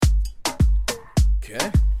¿Qué?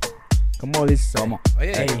 ¿Cómo dice? ¿Cómo?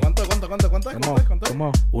 Oye, Ey. ¿cuánto?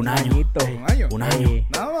 ¿Cómo? Un año. añito. ¿Un año? Un año. Ey.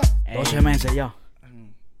 Nada más. 12 meses ya.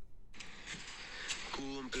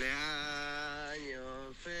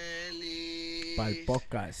 Cumpleaños feliz. Pa'l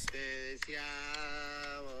podcast. Te deseamos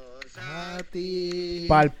A ti.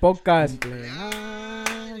 Pa'l podcast.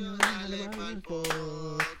 cumpleaños, dale pa'l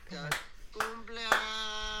podcast.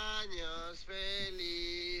 Cumpleaños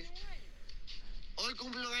feliz. Hoy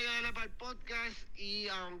cumplo gallo, dale pa'l podcast. Y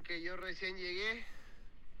aunque yo recién llegué,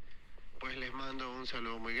 pues les mando un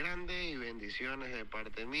saludo muy grande y bendiciones de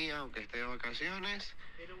parte mía, aunque esté de vacaciones.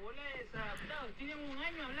 Pero bola de desadaptados, tienen un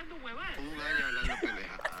año hablando huevadas. Un año hablando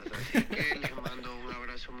pendejadas. Así que les mando un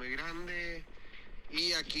abrazo muy grande.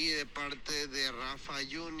 Y aquí de parte de Rafa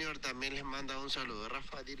Junior también les manda un saludo.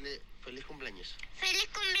 Rafa, dile feliz cumpleaños. ¡Feliz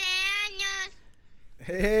cumpleaños!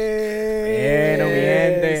 No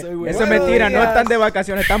miente. Soy Eso es mentira, no están de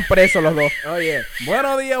vacaciones, están presos los dos. Oye,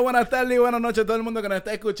 buenos días, buenas tardes y buenas noches a todo el mundo que nos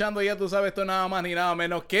está escuchando. Ya tú sabes, esto nada más ni nada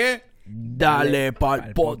menos que... Dale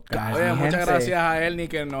pa'l podcast. Oye, muchas gente. gracias a Ernie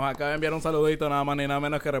que nos acaba de enviar un saludito nada más ni nada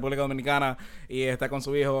menos que República Dominicana y está con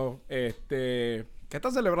su hijo, ¿qué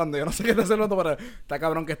están celebrando? Yo no sé qué están celebrando, pero está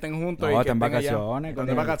cabrón que estén juntos. No, y que están estén allá. vacaciones, Están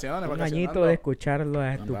de vacaciones, Un vacacionando. añito de escuchar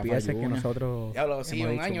las Don estupideces Rafa que Junior. nosotros. Diablo, sí, hemos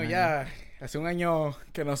un dicho, año man. ya. Hace un año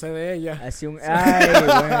que no sé de ella. Hace un... Ay,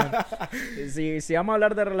 bueno. Si vamos a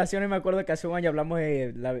hablar de relaciones, me acuerdo que hace un año hablamos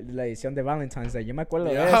de la edición de Valentine's Day. Yo me acuerdo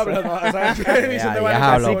de eso. Diablo, no, ¿sabes qué? Edición de Ya, Valentine's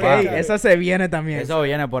diablo, Así Day. que ey, pa. eso se viene también. Eso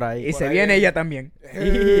viene por ahí. Y por se ahí. viene ella también.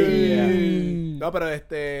 No, pero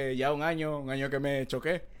ya un año que me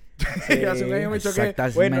choqué. Hace un año me choqué.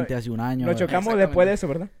 Exactamente Bueno, hace un año. Nos chocamos después de eso,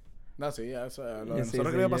 ¿verdad? No, sí, eso, lo Sí, de nosotros sí,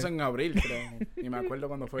 creo que ya. pasó en abril, pero ni me acuerdo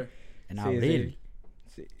cuándo fue. En Sí, abril.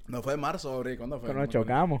 sí. No fue en marzo o abril, ¿cuándo fue? Pero No nos me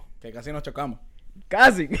acuerdo. chocamos. Que casi nos chocamos.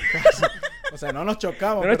 Casi. O sea, no nos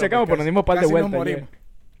chocamos. No nos chocamos, pero nos dimos par de casi vueltas, nos morimos.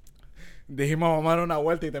 Dijimos vamos a dar una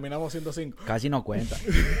vuelta y terminamos 105. Casi no cuenta.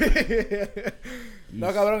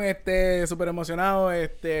 No, cabrón, súper emocionado,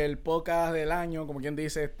 el podcast del año, como quien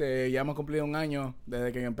dice, ya hemos cumplido un año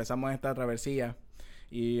desde que empezamos esta travesía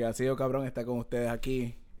y ha sido cabrón estar con ustedes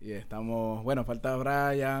aquí y estamos, bueno, falta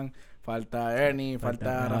Brian, falta Ernie,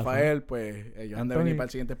 falta Rafa. Rafael, pues ellos han de Anthony. venir para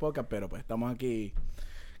el siguiente podcast, pero pues estamos aquí,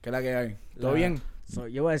 ¿qué es la que hay? ¿Todo bien?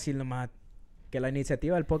 Yo voy a decir nomás que la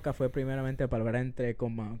iniciativa del podcast fue primeramente para hablar entre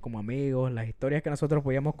como amigos, las historias que nosotros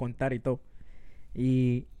podíamos contar y todo.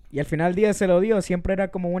 Y al final del día se lo dio, siempre era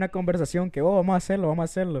como una conversación que, vamos a hacerlo.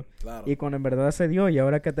 Claro. Y cuando en verdad se dio, y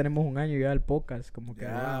ahora que tenemos un año ya del podcast, como que...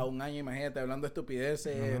 Ya wow. un año, imagínate, hablando de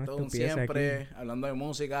estupideces, No, todo un estupideces siempre, aquí. hablando de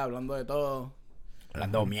música, hablando de todo.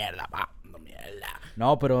 Hablando mierda, pa. Hablando mierda.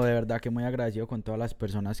 No, pero de verdad que muy agradecido con todas las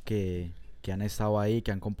personas que han estado ahí,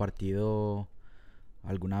 que han compartido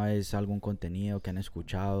alguna vez algún contenido, que han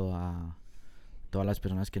escuchado, a todas las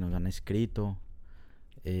personas que nos han escrito,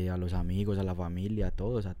 a los amigos, a la familia, a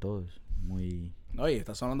todos. Muy No, y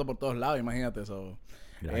está sonando por todos lados, imagínate eso.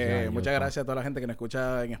 gracias a Dios, Muchas pa. gracias a toda la gente que nos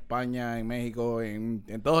escucha en España, en México, en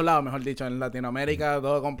todos lados, mejor dicho, en Latinoamérica,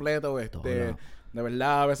 todo completo. Todos lados. De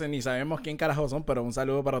verdad, a veces ni sabemos quién carajo son, pero un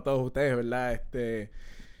saludo para todos ustedes, ¿verdad?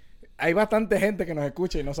 Hay bastante gente que nos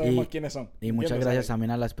escucha y no sabemos quiénes son. Y muchas ¿Entiendes? gracias también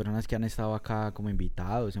a las personas que han estado acá como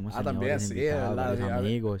invitados. Hemos tenido también, varios sí, invitados, verdad, varios sí,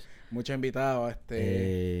 amigos. Muchos invitados,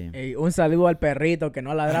 Ey, un saludo al perrito que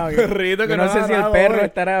no ha ladrado. Perrito que Yo no no ha sé si el ladrado perro hoy.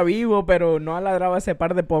 estará vivo, pero no ha ladrado ese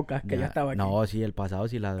par de pocas que ya estaba aquí. No, sí, el pasado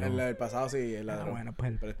sí ladró. El pasado sí, el ladrón. bueno,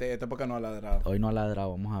 pues Pero esta época no ha ladrado. Hoy no ha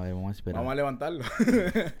ladrado, vamos a ver, vamos a esperar. Vamos a levantarlo.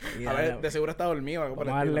 Y A ver, de seguro está dormido. Algo por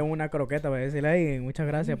vamos a el darle estilo. una croqueta para decirle ahí muchas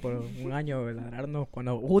gracias por un año de ladrarnos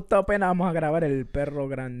cuando justo apenas vamos a grabar el perro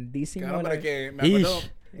grandísimo. Claro, de la- pero es que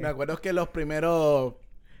Ish. me acuerdo que los primeros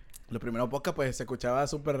podcasts pues se escuchaba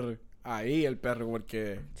súper ahí el perro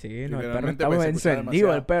porque Sí, no, el perro literalmente, estaba pues, se escuchaba encendido,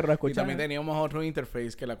 demasiado. el perro, Y escuchaba. también teníamos otro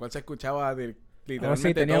interface que la cual se escuchaba Oh, literalmente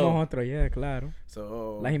sí, teníamos todo. otro, ya, claro.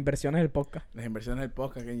 So, Las inversiones del podcast. las inversiones del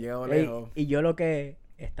podcast que han llegado Ey, lejos. y yo lo que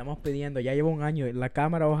estamos pidiendo, ya llevo un año, la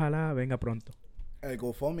cámara ojalá venga pronto. El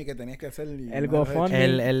GoFundMe que tenías que hacer. y El no lo has GoFundMe.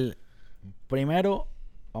 hecho. El primero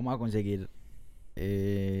vamos a conseguir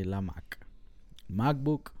la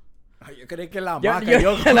MacBook. Ay, yo creí que la Yo- maca.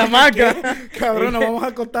 yo- la maca. ¿Qué? Cabrón, nos vamos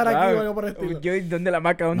a contar aquí o algo por el estilo. Yo, ¿dónde la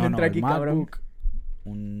maca? ¿Dónde No, entra el aquí, cabrón? MacBook,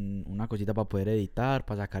 una cosita para poder editar,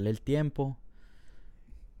 para sacarle el tiempo.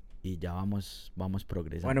 Y ya vamos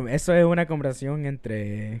progresando. Bueno, eso es una conversación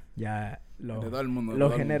entre ya De todo el mundo. de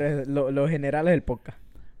los, todo el mundo. los generales del podcast.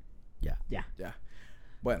 Ya. Ya. Ya.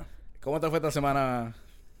 Bueno, ¿cómo te fue esta semana,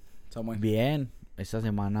 Samuel? Bien, esta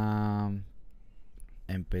semana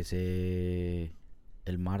empecé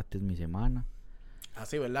el martes mi semana.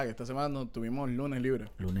 sí, ¿verdad? Que esta semana nos tuvimos lunes libre.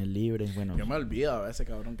 Lunes libre, bueno. Yo me olvido a veces,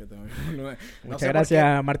 cabrón, que tengo lunes. Muchas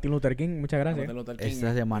gracias, Martin Luther King. Muchas gracias.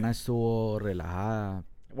 Esta semana estuvo relajada.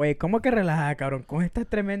 Güey, ¿cómo que relajada, cabrón? Con estas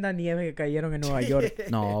tremendas nieves que cayeron en Nueva York.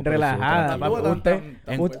 No, pero relajada,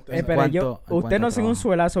 estuvo papi. Usted no sin un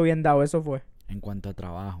suelazo bien dado, eso fue. En cuanto a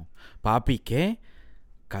trabajo. Papi, ¿qué?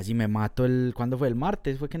 Casi me mato ¿Cuándo fue? ¿El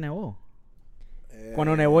martes? ¿Fue que nevó?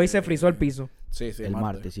 Cuando nevó y se frizó el piso. Sí, el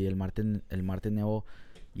martes, sí. El martes nevó.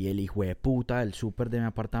 Y el hijo de puta del súper de mi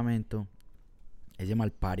apartamento, ese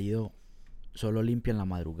malparido, solo limpia en la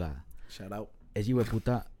madrugada. Shout out. Ese hijo de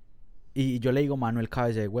puta... Y yo le digo Manuel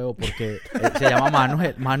cabeza de huevo porque se llama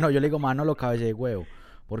Manuel. Yo le digo Manolo cabeza de huevo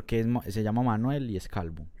porque se llama Manuel y es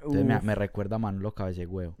calvo. Entonces me recuerda a Manolo cabeza de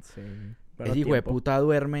huevo. Sí. Ese hijo de puta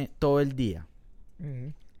duerme todo el día.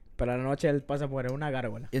 Pero a la noche él pasa por una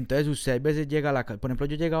gárgola. Entonces usted a veces llega a la casa. Por ejemplo,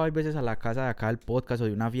 yo llegaba a veces a la casa de acá del podcast o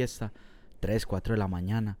de una fiesta 3, 4 de la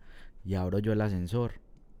mañana y abro yo el ascensor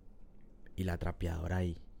y la trapeadora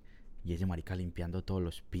ahí. Y ese marica limpiando todos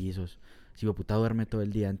los pisos. Si hijo de puta duerme todo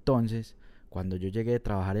el día. Entonces, cuando yo llegué de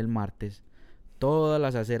trabajar el martes, todas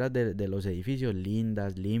las aceras de los edificios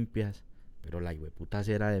lindas, limpias, pero la hijo de puta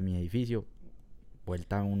acera de mi edificio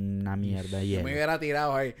vuelta una mierda Yo llena. me hubiera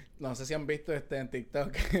tirado ahí. No sé si han visto en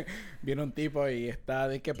TikTok. Viene un tipo y está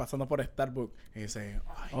pasando por Starbucks. Y dice,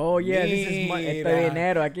 oh, yeah, este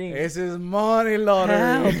dinero aquí. This is money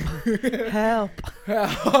lottery. Help.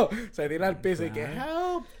 Help. Se tira al piso y que,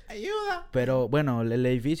 help, ayuda. Pero, bueno, el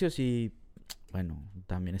edificio sí, bueno,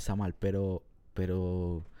 también está mal, pero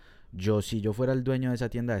si yo fuera el dueño de esa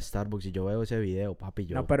tienda de Starbucks y yo veo ese video, papi,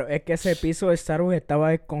 yo... No, pero es que ese piso de Starbucks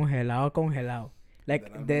estaba congelado.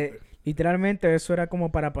 Literalmente eso era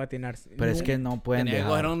como para patinar. Pero es que no pueden Tenían que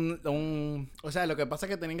dejar. coger o sea, lo que pasa es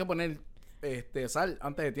que tenían que poner sal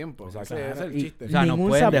antes de tiempo. Ese es el chiste. O sea, no ningún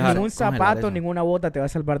pueden dejar ningún congelar zapato, eso. ninguna bota te va a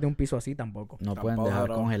salvar de un piso así tampoco. No Tampoco, pueden dejar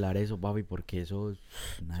bro. congelar eso, papi, porque eso...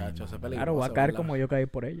 Chacho, ese peligro. Claro, va a caer como yo caí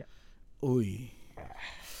por ella. Uy.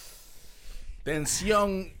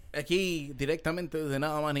 Tensión aquí directamente desde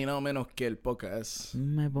nada más ni nada menos que el podcast.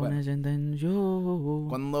 Me pones en tensión.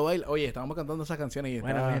 Cuando baila... Oye, estábamos cantando esas canciones y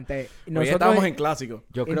Bueno, gente, hoy estábamos en clásico.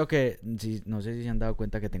 Yo creo que... no sé si se han dado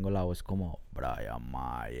cuenta que tengo la voz como Brian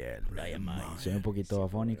Mayer. Soy un poquito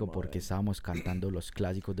afónico porque estábamos cantando los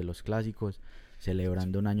clásicos de los clásicos,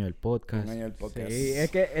 celebrando un año del podcast. Un año del podcast. Sí,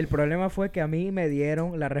 es que el problema fue que a mí me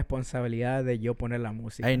dieron la responsabilidad de yo poner la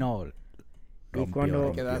música. Ay, no. Hay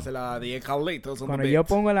que dársela a 10 Carlitos. Cuando yo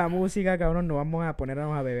pongo la música, cabrón, nos vamos a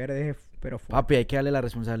ponernos a beber pero fuerte. Papi, hay que darle la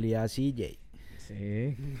responsabilidad a CJ.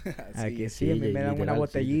 Sí. Aquí sí, sí, a mí me literal, dan una sí.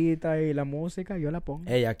 botellita y la música, yo la pongo.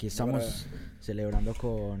 Ey, aquí estamos celebrando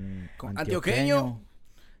con Antioqueño.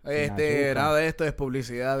 azúcar. Nada de esto es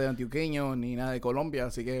publicidad de Antioqueño ni nada de Colombia,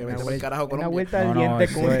 así que vete por el carajo Una Colombia. vuelta al No,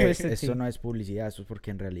 diente con esto no es publicidad, eso es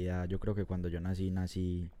porque en realidad yo creo que cuando yo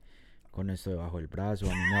nací con esto debajo del brazo.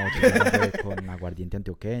 A mí me bautizaron con aguardiente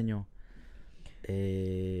antioqueño.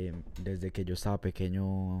 Desde que yo estaba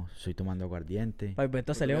pequeño estoy tomando aguardiente. Pues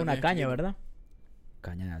entonces salió una caña, ¿verdad?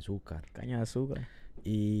 Caña de azúcar. Caña de azúcar.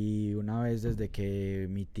 Y una vez desde que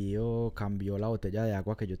mi tío cambió la botella de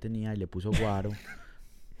agua que yo tenía y le puso guaro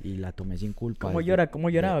y la tomé sin culpa. ¿Cómo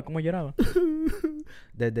lloraba?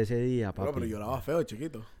 Desde ese día, papi. Pero lloraba feo,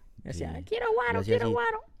 chiquito. Decía, Sí. quiero guaro, Yo hacía quiero así.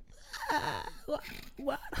 guaro.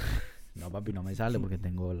 No, papi, no me sale porque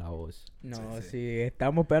tengo la voz. No, Sí. sí,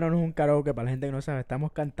 estamos, pero no es un karaoke para la gente que no sabe,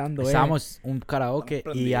 estamos cantando. Estábamos un karaoke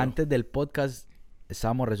Estamos y prendidos. antes del podcast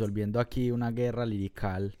estábamos resolviendo aquí una guerra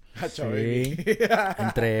lirical Chacho, Sí. baby.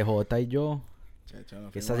 entre Jota y yo. Chacho,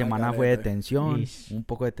 nos Que esta fuimos al semana fue de garete. tensión, Ish. un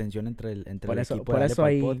poco de tensión entre el Por eso- equipo por de Dale eso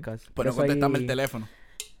Pa'l ahí- podcast. Pero Eso contéstame ahí- el teléfono.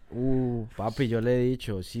 Papi, yo le he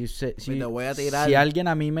dicho, si Te voy a tirar. si alguien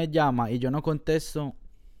a mí me llama y yo no contesto,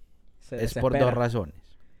 Se es por desespera. 2 razones.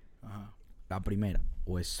 Ajá. La primera,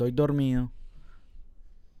 o estoy dormido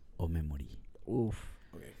o me morí. Uf.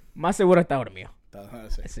 Ok. Más seguro está dormido.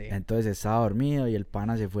 Sí. Sí. Entonces estaba dormido y el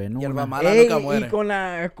pana se fue en Y el una. mamá Ey, nunca muere.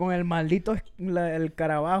 y con el maldito el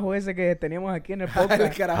carabajo ese que teníamos aquí en el El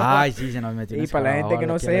podcast. carajo. Ay, sí, se nos metió un Y para la gente que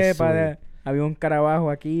no escarabajo aquí al sepa, estudio. había un carabajo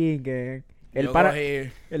aquí que Yo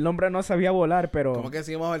cogí- el hombre no sabía volar, pero ¿Cómo que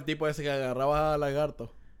se llamaba el tipo ese que agarraba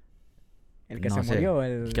lagarto? el que No se sé, murió,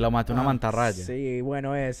 el que lo mató una Ah, mantarraya. Sí,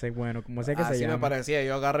 bueno, como sea que se Así me llama. parecía.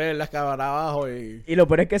 Yo agarré el escarabajo y... Y lo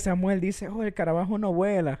peor es que Samuel dice, oh, el carabajo no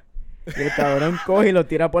vuela. Y el cabrón coge y lo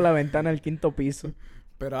tira por la ventana del 5º piso.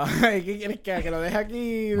 Pero, ay, ¿qué quieres que haga? ¿Que lo deje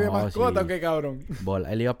aquí de No, mascota sí. o qué, cabrón?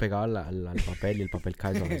 Él iba pegado al papel y el papel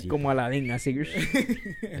cae suavecito. Como Aladín, así.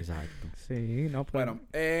 Exacto. Sí, no, pero...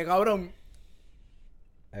 Bueno, cabrón.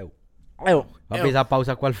 Ew. Papi, esa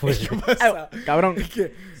pausa, ¿cuál fue? ¿Qué pasa? Cabrón, Es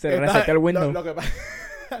que se reseteó el Windows. Lo que pasa...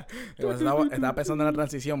 Estaba pensando en la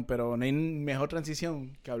transición, pero no hay mejor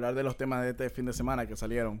transición que hablar de los temas de este fin de semana que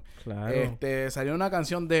salieron. Claro. Salió una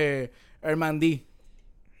canción de Herman D.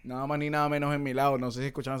 Nada más ni nada menos en mi lado. No sé si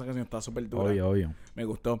escucharon esa canción, está súper dura. Obvio. Me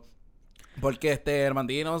gustó. Porque Herman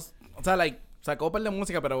D sacó un par de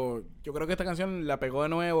música, pero yo creo que esta canción la pegó de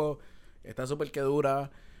nuevo. Está súper que dura.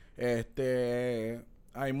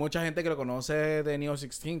 Hay mucha gente que lo conoce de Neo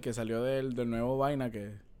 16, que salió del nuevo vaina,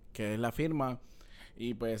 que es la firma.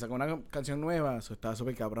 Y pues sacó una canción nueva. Eso está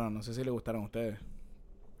súper cabrón. No sé si le gustaron a ustedes.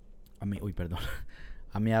 Perdón.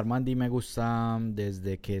 A mí Armandi me gusta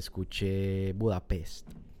desde que escuché Budapest.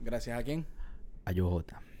 ¿Gracias a quién? A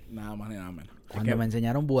Yojota. Nada más ni nada menos. Cuando me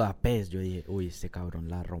enseñaron Budapest, yo dije, uy, este cabrón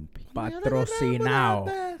la rompe. Patrocinado.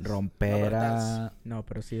 Rompera. No,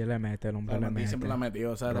 pero sí le mete, el hombre le Armand D mete. siempre la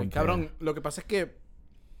metió. O sea, Rompera. cabrón, lo que pasa es que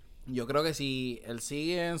yo creo que si él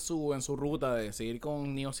sigue en su ruta de seguir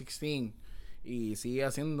con Neo 16 y sigue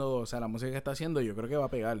haciendo, o sea, la música que está haciendo, yo creo que va a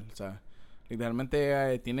pegar. O sea,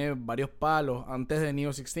 literalmente tiene varios palos antes de Neo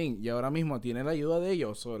 16 y ahora mismo tiene la ayuda de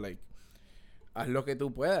ellos. So, haz lo que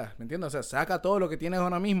tú puedas, ¿me entiendes? O sea, saca todo lo que tienes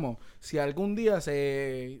ahora mismo. Si algún día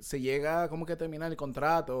se llega como que a terminar el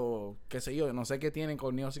contrato, qué sé yo, no sé qué tienen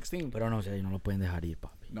con Neo 16. Pero no sé, no lo pueden dejar ir,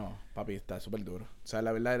 papi. No, papi, está súper duro. O sea,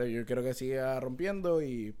 la verdad, yo quiero que siga rompiendo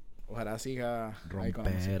y ojalá siga ahí con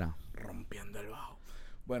la música. Rompera. Rompiendo el bajo.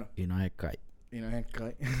 Bueno, Y no se cae. y no es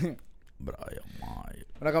que... Brian Mayer.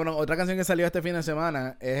 Bueno, cabrón, otra canción que salió este fin de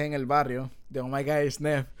semana es En el Barrio, de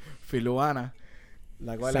OmgisNeff, Filuana.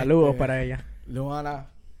 La cual Saludos para ella. Luana,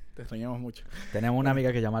 te extrañamos mucho. Tenemos una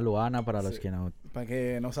amiga que se llama Luana, para los Sí. que no... Para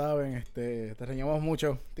que no saben, te extrañamos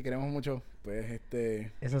mucho, te queremos mucho. Pues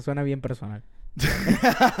Eso suena bien personal.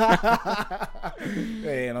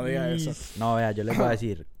 no digas eso. No, vea, yo les voy a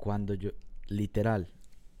decir, cuando yo, literal,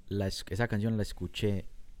 esa canción la escuché,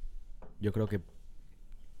 yo creo que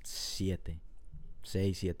 6,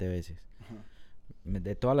 7 veces.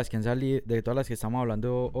 De todas las que han salido, de todas las que estamos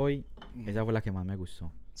hablando hoy, esa fue la que más me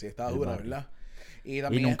gustó. Sí, estaba El dura, Barrio. ¿verdad? Y Y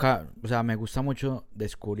también nunca, o sea, me gusta mucho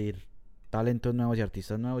descubrir talentos nuevos y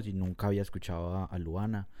artistas nuevos y nunca había escuchado a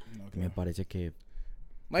Luana. Ok. Y me parece que...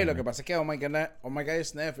 Y lo que pasa es que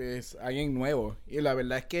OmgisNeff es alguien nuevo. Y la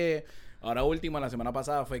verdad es que ahora último, la semana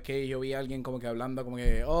pasada, fue que yo vi a alguien como que hablando como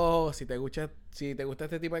que, si te gusta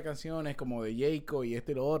este tipo de canciones como de Jayco y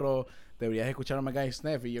lo otro, deberías escuchar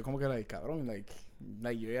OmgisNeff. Y yo como que, cabrón,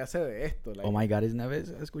 yo ya sé de esto. Oh my God,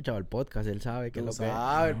 Neves ha escuchado el podcast, él sabe que Tú lo que...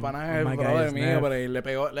 sabes, el pana es el OmgisNeff. brother mío, pero él le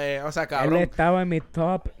pegó, o sea, Él cabrón. estaba en mi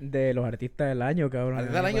top de los artistas del año, cabrón.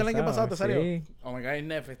 ¿El año pasado te salió? Sí.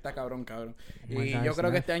 OmgisNeff está cabrón. Y OmgisNeff. yo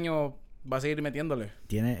creo que este año va a seguir metiéndole.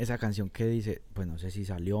 Tiene esa canción que dice, pues no sé si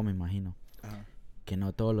salió, me imagino, Ajá. que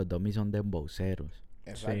no todos los dummies son dembowceros.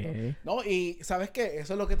 Exacto. Sí. No, y ¿sabes qué?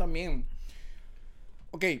 Eso es lo que también...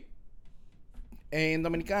 Ok. En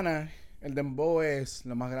Dominicana, el dembow es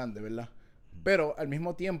lo más grande, ¿verdad? Pero al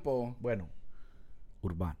mismo tiempo, Bueno,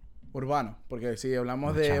 urbano. urbano. Porque si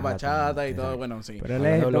hablamos de Bachata, bachata y todo, exacto. bueno, sí. Pero él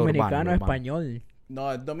Hablando es de lo dominicano urbano. español. No,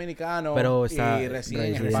 es dominicano Pero está y reside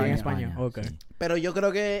en reside España. en España, ok. sí. Pero yo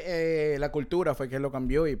creo que la cultura fue que lo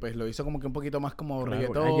cambió y pues lo hizo como que un poquito más como Claro,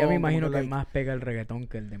 reggaetón. allá me como imagino que like- más pega el reggaetón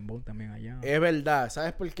que el dembow también allá. Es verdad,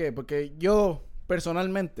 ¿sabes por qué? Porque yo,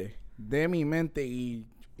 personalmente, de mi mente, y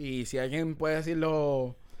si alguien puede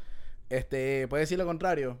decirlo, puede decir lo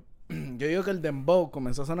contrario, yo digo que el dembow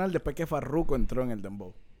comenzó a sonar después que Farruko entró en el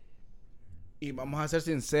dembow. Y vamos a ser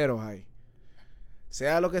sinceros ahí.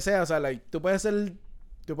 Sea lo que sea, o sea, tú puedes ser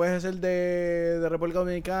de República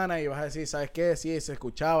Dominicana y vas a decir, ¿sabes qué? Sí, se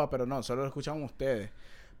escuchaba, pero no, solo lo escuchaban ustedes.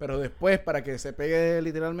 Pero después, para que se pegue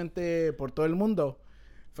literalmente por todo el mundo,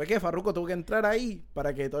 fue que Farruko tuvo que entrar ahí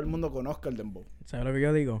para que todo el mundo conozca el dembow. ¿Sabes lo que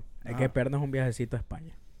yo digo? Hay Ajá. que perdernos un viajecito a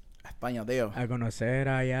España. A España, tío. A conocer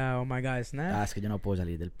allá OmgisNeff. Ah, es que yo no puedo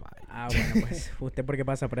salir del país. Bueno, pues usted porque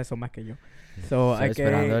pasa preso más que yo. So, Estoy hay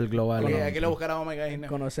esperando el que global. Hay que ir a buscar a OmgisNeff.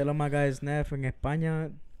 conocer los OmgisNeff en España.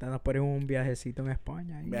 Nos ponemos un viajecito en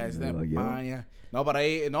España. Viajes de Digo yo. España. No, para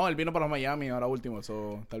ahí, no, él vino para Miami ahora último.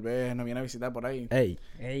 So, tal vez nos viene a visitar por ahí. Ey,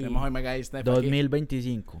 Ey, Tenemos a OmgisNeff aquí.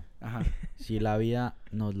 2025. Ajá. Si la vida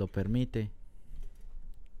nos lo permite,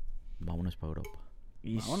 vámonos para Europa.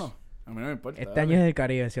 ish. Vámonos. A mí no me importa. Este dale. año es del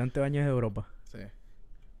Caribe, este año es de Europa. Sí.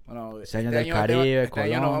 Bueno, Este año del Caribe, este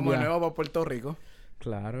año nos vamos de Colombia. nuevo para Puerto Rico.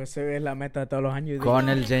 Claro, esa es la meta de todos los años. Con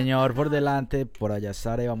el señor por delante, por allá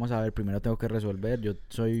estaré. Vamos a ver, primero tengo que resolver. Yo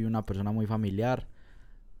soy una persona muy familiar.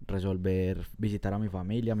 Resolver, visitar a mi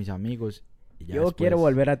familia, a mis amigos. Y ya Yo después- quiero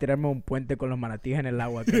volver a tirarme un puente con los manatíes en el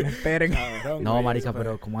agua. Que me esperen. Cabrón, No, güey, marica, eso fue-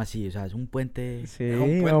 pero ¿cómo así? O sea, es un puente... Sí, Es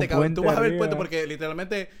un puente, cabrón. Tú vas a ver el puente arriba. porque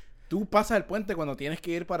literalmente tú pasas el puente cuando tienes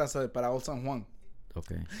que ir para Old San Juan.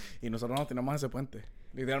 Ok. Y nosotros no tenemos ese puente.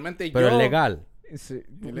 Literalmente Pero yo... es legal. Sí.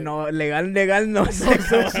 No, legal no sé.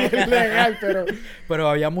 Eso sí es legal, pero... Pero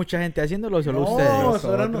había mucha gente haciéndolo, solo No, ustedes.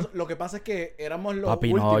 nosotros lo que pasa es que éramos los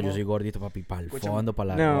Papi, últimos. no, yo soy gordito, papi, para el Escúchame. fondo,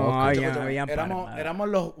 para la No, roca. había- Escúchame, habían éramos, palmas. éramos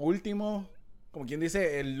los últimos, como quien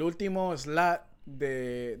dice, el último slot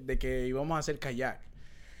de que íbamos a hacer kayak.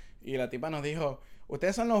 Y la tipa nos dijo,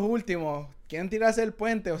 ustedes son los últimos, ¿quieren tirarse el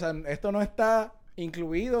puente? O sea, esto no está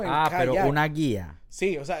incluido en kayak. Pero una guía.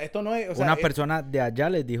 Sí, o sea, esto no es... O sea, Una es- persona de allá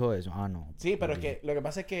les dijo eso. Ah, no. Sí, pero es que lo que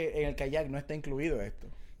pasa es que en el kayak no está incluido esto.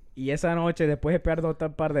 Y esa noche, después de pegar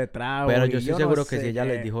otro par de tragos. Pero y yo estoy no seguro que sé si ella qué.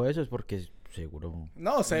 les dijo eso es porque seguro...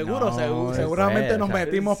 No, seguro, No, seguramente fue, nos o sea,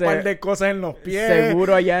 metimos se- un par de cosas en los pies.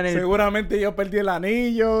 Seguro allá en el... Seguramente yo perdí el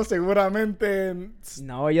anillo, seguramente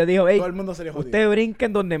No, ella dijo, hey, todo el mundo se le jodió. usted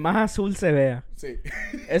brinquen donde más azul se vea. Sí.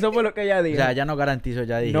 Eso fue lo que ella O dijo. sea, ya no garantizo,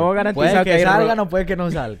 ya dije. No garantiza Puede que que hay salga, ro- no puede que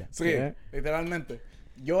no salga. Sí, ¿Qué? literalmente.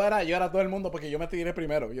 Yo era todo el mundo porque yo me tiré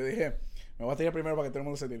primero. Yo dije, me voy a tirar primero para que todo el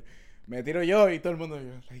mundo se tire. Me tiro yo y todo el mundo, yo,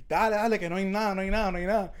 dale, que no hay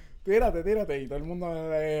nada. Tírate. Y todo el mundo,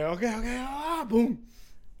 ok, pum.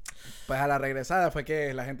 Pues a la regresada fue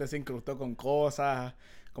que la gente se incrustó con cosas,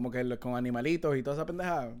 como que con animalitos y toda esa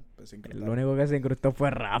pendejada. Pues se Lo incrustaron. único que se incrustó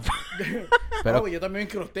fue Rafa. Pero- Yo también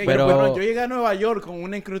me incrusté. pero- Yo llegué a Nueva York con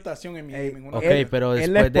una incrustación en mi... Ey, en una- Ok, Él- pero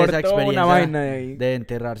él después de esa exportó una experiencia vaina de ahí. de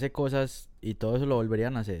enterrarse cosas y todo eso lo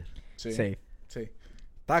volverían a hacer. Sí. Sí.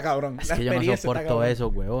 Está cabrón. Es La que yo no experiencia está soporto cabrón. eso,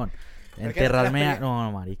 huevón. Porque Enterrarme la a...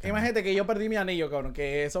 No, marica. no. Imagínate que yo perdí mi anillo, cabrón.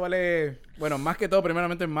 Que eso vale... Bueno, más que todo,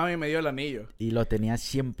 primeramente mami me dio el anillo. Y lo tenía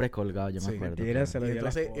siempre colgado, yo Sí, me acuerdo. mentira, se lo Y dio la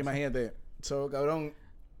entonces, esposa. imagínate. Cabrón,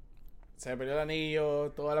 se me perdió el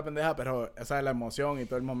anillo, toda la pendeja, pero esa es la emoción y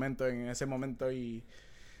todo el momento en ese momento y...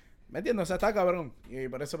 ¿Me entiendes? O sea, está cabrón. Y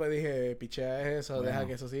por eso me dije, pichea eso, Bueno, deja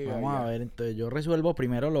que eso siga. Vamos y a ya. ver, entonces yo resuelvo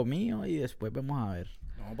primero lo mío y después vamos a ver.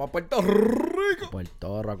 Vamos para Puerto Rico.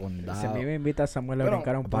 Puerto Rico, Si a condado. mí me invita a Samuel a Bueno,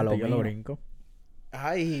 brincar a un puente, yo lo Palomino. brinco.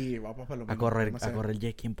 Ay, vamos para A correr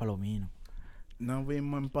jet ski en Palomino. Nos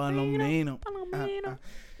vimos en Palomino. Ah.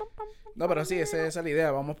 No, pero sí, esa es la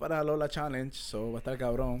idea. Vamos para Lola Challenge. So, va a estar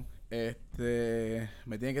cabrón.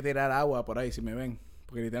 Me tienen que tirar agua por ahí si me ven.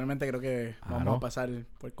 Porque literalmente creo que vamos Claro. a pasar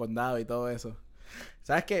por el condado y todo eso.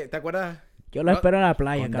 ¿Sabes qué? ¿Te acuerdas? Yo lo No, espero en la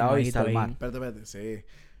playa, Condado y calmadito ahí. Salmar. Espérate. Sí.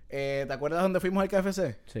 ¿Te acuerdas dónde fuimos al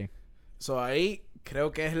KFC? Sí. So, ahí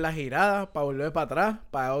creo que es la girada para volver para atrás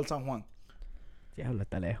para Old San Juan. Diablo,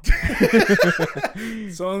 está lejos.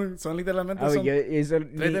 Son literalmente A ver, son yo eso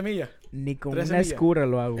 30 millas. ni con 13 una millas. escura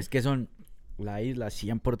lo hago. Es que son la isla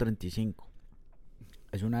 100 por 35.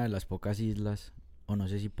 Es una de las pocas islas, o no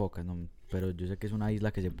sé si pocas, no, pero yo sé que es una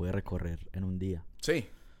isla que se puede recorrer en un día. Sí.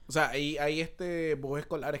 O sea, hay bus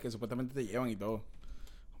escolares que supuestamente te llevan y todo.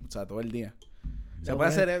 O sea, todo el día. Se No,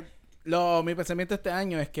 puede bueno. hacer... mi pensamiento este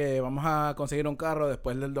año es que vamos a conseguir un carro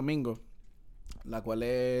después del domingo. La cual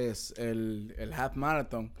es el half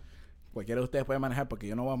marathon. Cualquiera de ustedes puede manejar porque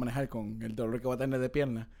yo no voy a manejar con el dolor que voy a tener de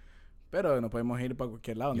pierna. Pero nos podemos ir para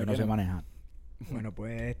cualquier lado. Yo donde no sé quieran. manejar. Bueno,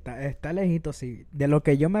 pues está lejito, sí. De lo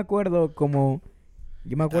que yo me acuerdo, como...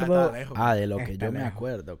 Yo me acuerdo... Está lejos. Ah, de lo que Está yo me lejos.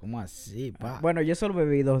 acuerdo. ¿Cómo así, pa? Bueno, yo solo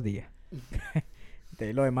bebí 2 días. De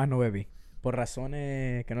ahí lo demás no bebí. Por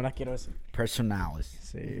razones que no las quiero decir. Personales.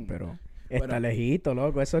 Sí, pero... Bueno. Está lejito,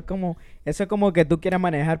 loco. Eso es como que tú quieras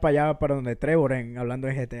manejar para allá, para donde Trevor, hablando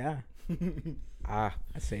de GTA. Ah,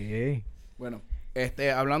 Sí. Bueno,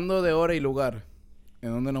 hablando de hora y lugar,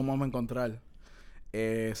 en donde nos vamos a encontrar,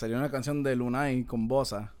 salió una canción de Lunay con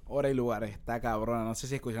Bosa, Hora y Lugar, está cabrona, no sé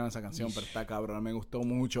si escucharon esa canción, pero está cabrona, me gustó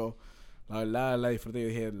mucho, la verdad la disfruté y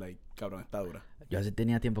dije, like, cabrón, está dura. yo hace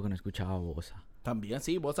tenía tiempo que no escuchaba Bosa. También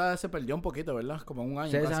sí, Bosa se perdió un poquito, ¿verdad? Como un año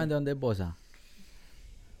 ¿Ustedes casi. saben de dónde es Bosa?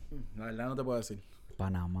 La verdad no te puedo decir.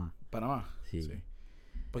 Panamá. Panamá. Sí.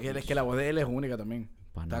 Porque es que la voz de él es única también.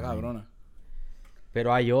 Panamá. Está cabrona.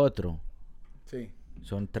 Pero hay otro. Sí.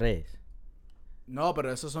 Son 3. No,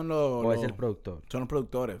 pero esos son los... ¿O es los- el productor? Son los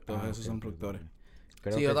productores, todos Ah, esos ok, son ok, productores. ok.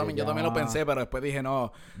 Creo Sí, que yo se también lo llama pensé, pero después dije,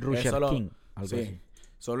 no. Rusher es solo- King, algo sí, así.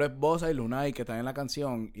 solo es Bosa y Lunay que están en la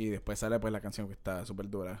canción y después sale pues la canción que está súper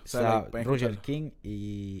dura. O sea, like, pueden Rusher escucharlo. King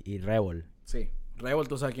y Rebel. Sí. Rebel,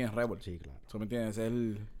 tú sabes quién es Rebel. Sí, claro. ¿Tú me entiendes? Es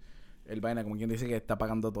el vaina, como quien dice que está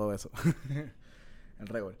pagando todo eso. El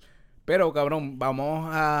Rebel. Pero, cabrón, vamos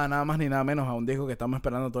a nada más ni nada menos a un disco que estamos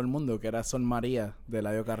esperando todo el mundo, que era Sol María, de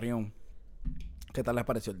Eladio Carrión. ¿Qué tal les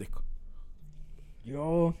pareció el disco?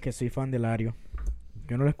 Yo, que soy fan de Eladio,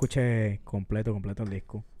 yo no lo escuché completo el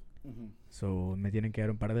disco. So, me tienen que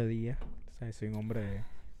dar un par de días. O sea, soy un hombre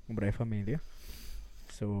de familia.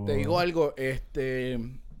 So, Te digo algo,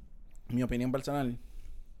 mi opinión personal.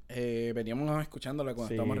 Veníamos escuchándola cuando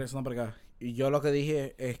Sí. estábamos regresando para acá. Y yo lo que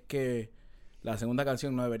dije es que la segunda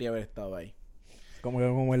canción no debería haber estado ahí.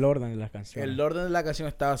 como el orden de las canciones. El orden de la canción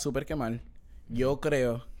estaba súper que mal. Yo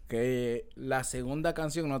creo que la segunda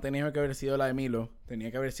canción no tenía que haber sido la de Milo.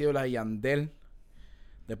 Tenía que haber sido la de Yandel.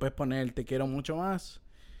 Después poner Te quiero mucho más.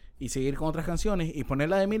 Y seguir con otras canciones. Y poner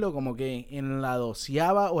la de Milo como que en la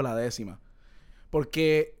 12ª o la 10ª.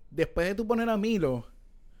 Porque después de tú poner a Milo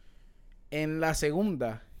en la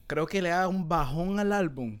segunda, creo que le da un bajón al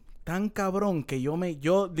álbum tan cabrón que yo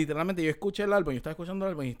literalmente escuché el álbum, yo estaba escuchando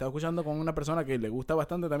el álbum y estaba escuchando con una persona que le gusta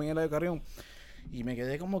bastante también Eladio Carrión y me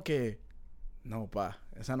quedé como que no,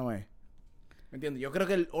 esa no es. ¿Me entiendes? Yo creo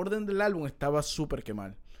que el orden del álbum estaba súper que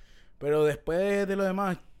mal. Pero después de lo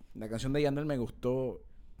demás, la canción de Yandel me gustó,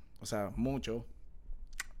 o sea, mucho.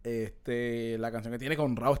 La canción que tiene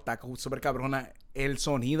con Rao está súper cabrona. El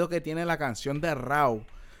sonido que tiene la canción de Rao,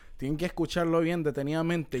 tienen que escucharlo bien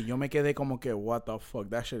detenidamente. Yo me quedé como que, what the fuck,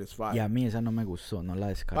 that shit is fire. Y a mí esa no me gustó, no la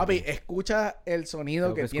descargué. Papi, escucha el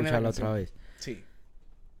sonido Tengo que tiene la escucharla canción. otra vez. Sí.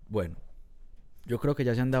 Bueno, yo creo que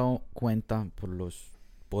ya se han dado cuenta por los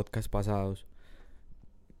podcasts pasados.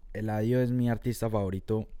 Eladio es mi artista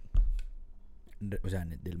favorito, o sea,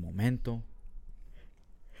 del momento.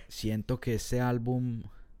 Siento que este álbum,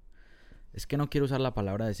 es que no quiero usar la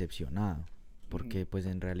palabra decepcionado, porque pues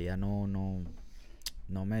en realidad no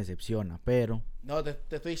me decepciona, pero No, te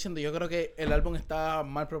estoy diciendo, yo creo que el álbum está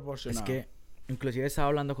mal proporcionado. es que inclusive estaba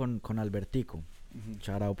hablando con Albertico.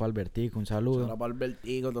 Shout out para Albertico, un saludo. Ahora para el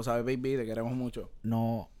vertigo, tú sabes, baby, te queremos mucho.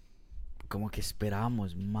 No, como que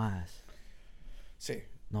esperábamos más. Sí.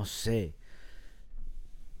 No sé.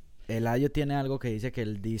 Eladio tiene algo que dice que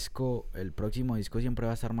el próximo disco siempre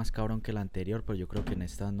va a estar más cabrón que el anterior, pero yo creo que en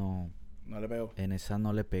esta no No le pegó. en esta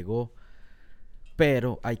no le pegó.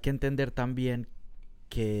 Pero hay que entender también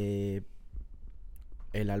que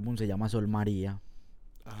el álbum se llama Sol María,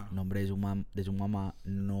 Ajá. nombre de su mamá.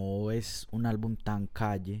 No es un álbum tan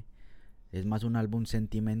calle, es más un álbum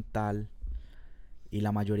sentimental. Y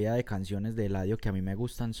la mayoría de canciones de Eladio que a mí me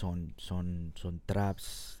gustan son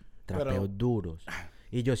trapeos duros.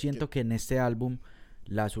 Y yo siento que en este álbum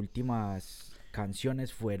las últimas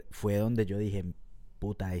canciones fue donde yo dije,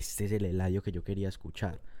 puta, este es el Eladio que yo quería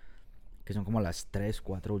escuchar. Que son como las 3,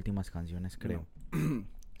 4 últimas canciones, creo. No.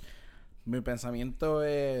 Mi pensamiento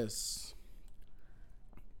es...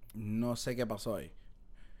 No sé qué pasó ahí.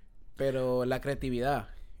 Pero la creatividad.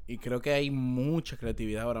 Y creo que hay mucha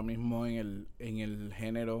creatividad ahora mismo en el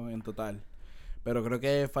género en total. Pero creo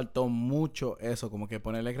que faltó mucho eso. Como que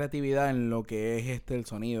ponerle creatividad en lo que es el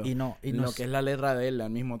sonido. En lo que es la letra de él al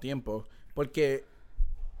mismo tiempo. Porque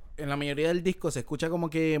en la mayoría del disco se escucha como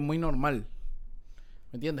que muy normal.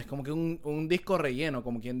 ¿Me entiendes? Como que un disco relleno,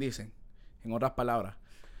 como quien dice. En otras palabras.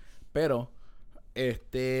 Pero,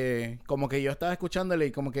 como que yo estaba escuchándole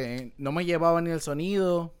y como que no me llevaba ni el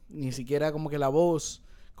sonido, ni siquiera como que la voz.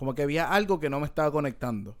 Como que había algo que no me estaba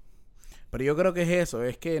conectando. Pero yo creo que es eso.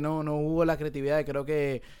 Es que no hubo la creatividad. Creo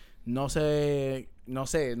que no sé,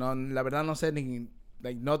 la verdad no sé ni...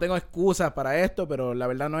 No tengo excusas para esto, pero la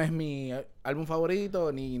verdad no es mi álbum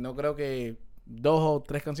favorito, ni no creo que 2 o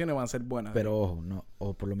 3 canciones van a ser buenas. Pero ojo, no,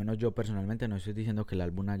 o por lo menos yo personalmente no estoy diciendo que el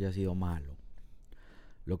álbum haya sido malo.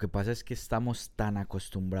 Lo que pasa es que estamos tan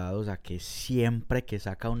acostumbrados a que siempre que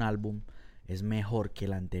saca un álbum es mejor que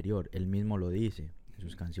el anterior. Él mismo lo dice en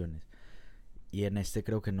sus canciones. Y en este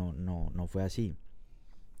creo que no fue así.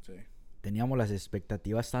 Sí. Teníamos las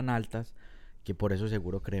expectativas tan altas que por eso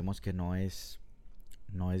seguro creemos que no es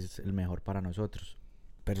el mejor para nosotros.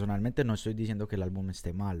 Personalmente no estoy diciendo que el álbum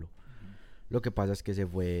esté malo. Lo que pasa es que se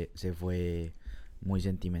fue muy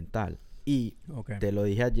sentimental. Y te lo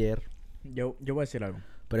dije ayer. Yo voy a decir algo.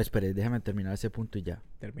 Pero espere, déjame terminar ese punto y ya.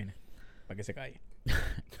 Termine. Para que se calle.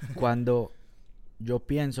 Yo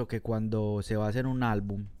pienso que cuando se va a hacer un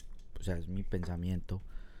álbum, o sea, es mi pensamiento,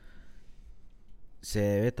 se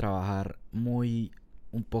debe trabajar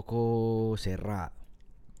un poco cerrado.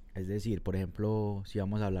 Es decir, por ejemplo, si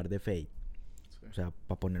vamos a hablar de Fade, sí. O sea,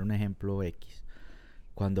 para poner un ejemplo X,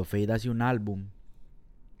 cuando Fade hace un álbum,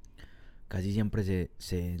 casi siempre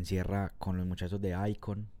se encierra con los muchachos de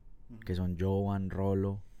Icon, que son Joan,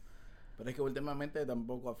 Rolo. Pero es que últimamente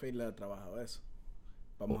tampoco a Fade le ha trabajado eso.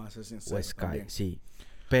 Vamos a ser sinceros. O Sky, sí.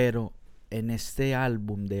 Pero en este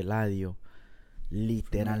álbum de Eladio,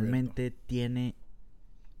 literalmente tiene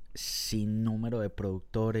sin número de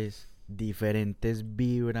productores, diferentes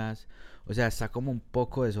vibras. O sea, está como un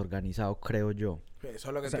poco desorganizado, creo yo. Eso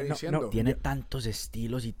es lo que O sea, estoy no, diciendo. Tiene tantos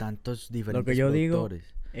estilos y tantos diferentes Lo que yo digo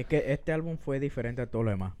productores. es que este álbum fue diferente a todo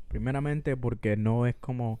lo demás. Primeramente porque no es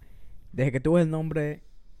como... Desde que tuve el nombre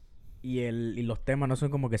y los temas no son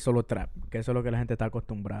como que solo trap, que eso es lo que la gente está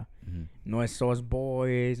acostumbrada. Ujú. No es Sauce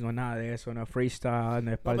Boys, no es nada de eso, no es freestyle,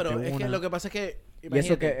 no es No, parte pero es que una. lo que pasa es que... Y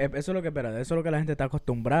eso imagínate, eso es lo que espera, eso es lo que la gente está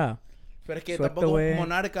acostumbrada. pero es que So, tampoco esto es-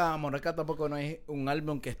 Monarca tampoco no es un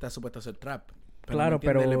álbum que está supuesto a ser trap. Claro, ¿me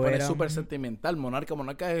entiendes? pero le pone era súper un- sentimental. Monarca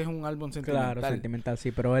es un álbum sentimental. Claro, sentimental,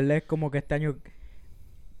 sí, pero él es como que este año,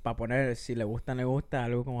 para poner, si le gusta,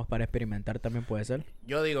 algo como para experimentar también puede ser.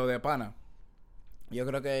 Yo digo, de pana, yo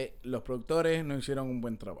creo que los productores no hicieron un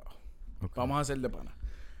buen trabajo. Ok. Vamos a hacer de pana.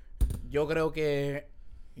 Yo creo que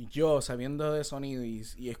yo, sabiendo de sonido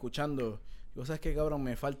y escuchando, digo, ¿sabes qué, cabrón?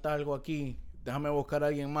 Me falta algo aquí. Déjame buscar a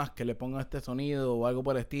alguien más que le ponga este sonido o algo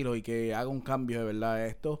por el estilo y que haga un cambio de verdad a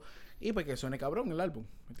esto. Y pues que suene cabrón el álbum,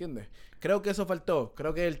 ¿me entiendes? Creo que eso faltó.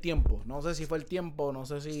 Creo que el tiempo. No sé si fue el tiempo, no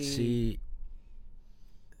sé si...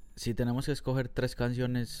 Si tenemos que escoger 3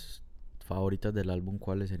 canciones favoritas del álbum,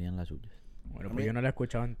 ¿cuáles serían las suyas? Bueno, A pues mí- yo no la he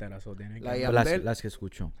escuchado entera, eso tiene que... La de Las, Yandel. las que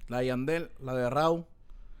escuchó. La de Yandel, la de Rau.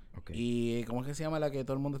 Ok. Y ¿cómo es que se llama la que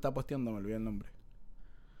todo el mundo está posteando? Me olvidé el nombre.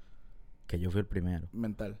 Que yo fui el primero.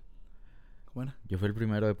 Mental. ¿Cómo era? Yo fui el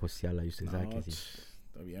primero de postearla y usted sabe que sí.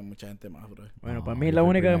 Todavía hay mucha gente más, bro. Bueno, No, para mí yo la fui el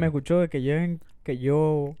única que me primero. escuchó que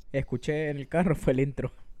yo escuché en el carro fue el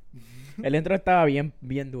intro. El intro estaba bien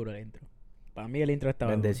duro, el intro. Para mí el intro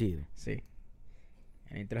estaba duro. Bendecido. Sí.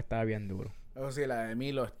 El intro estaba bien duro. Eso sí, la de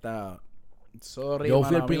Milo está... Sorry, Yo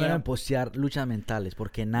fui el mala primero mía. en postear luchas mentales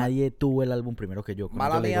porque nadie tuvo el álbum primero que yo. Con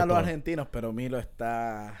Mala eso le mía digo a los todo. argentinos, pero Milo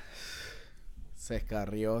está... Se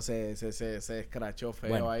escarrió, se escrachó feo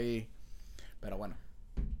Bueno. ahí. Pero bueno.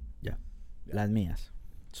 Ya. Ya. Las mías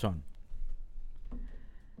son.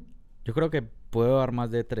 Yo creo que puedo dar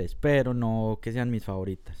más de 3, pero no que sean mis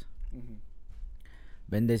favoritas.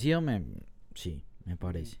 Bendecido sí, me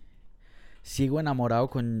parece. Sigo enamorado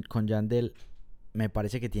con Yandel. Me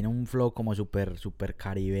parece que tiene un flow como súper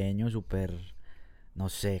caribeño, súper, no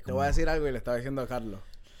sé. Te Como... voy a decir algo y le estaba diciendo a Carlos.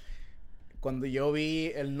 Cuando yo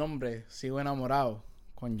vi el nombre Sigo Enamorado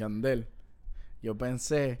con Yandel, yo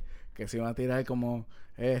pensé que se iba a tirar como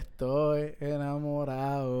Estoy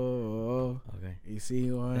enamorado Ok. y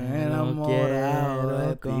sigo Te lo enamorado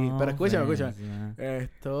de quiero ti. Pero escúchame. confesar.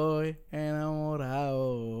 Estoy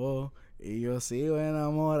enamorado y yo sigo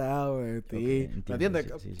enamorado de ti. Ok, ¿Me entiendo,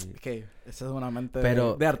 entiendes? sí, sí. Es que esa es una mente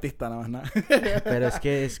Pero- de artista nada más nada. Pero es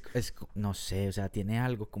que no sé, o sea, tiene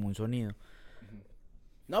algo como un sonido.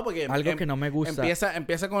 No, porque Algo que no me gusta.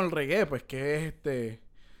 empieza con el reggae, pues que es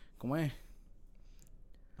 ¿cómo es?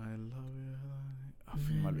 I love you.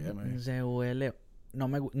 Me olvidé. Se huele.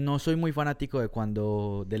 No soy muy fanático de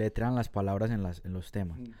cuando deletrean las palabras en los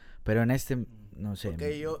temas. Pero en este, no sé.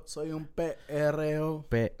 Porque yo soy un PRO.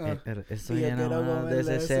 Estoy y yo quiero enamorado de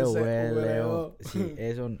comerle ese SSWO. Sí,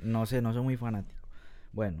 eso, no sé, no soy muy fanático.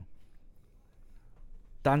 Bueno.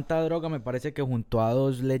 Tanta droga me parece que junto a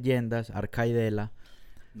 2 leyendas, Arca y Dela.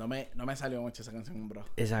 No me salió mucho esa canción, bro.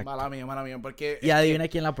 Exacto. Mala mía, porque... Y adivina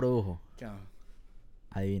quién la produjo. ¿Qué?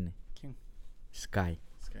 Adivine. ¿Quién? Sky.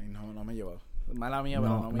 Es que no me llevó. Mala mía,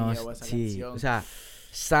 pero no me llevó esa sí, canción. o sea,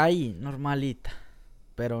 Sai, normalita.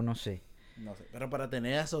 Pero no sé. No sé. Pero para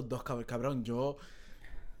tener a esos dos, cabrón, yo...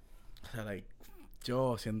 O sea, like,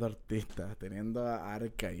 yo siendo artista, teniendo a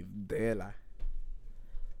Arca y Dela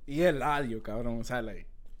y Eladio, cabrón, o sea, like,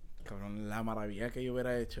 cabrón, la maravilla que yo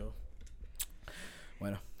hubiera hecho.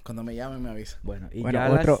 Bueno, cuando me llamen me avisa. Bueno, y Bueno,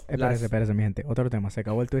 ya otro... las... Espérese, mi gente. Otro tema. Se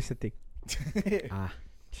acabó el Twisted Tea. Ah,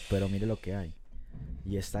 pero mire lo que hay.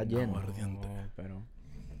 Y está lleno. aguardiente. No, pero...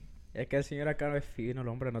 Es que el señor acá es fino, el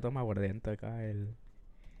hombre no toma aguardiente acá. El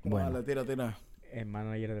Bueno. Dale, tira.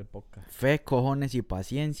 manager del podcast. Fe, cojones y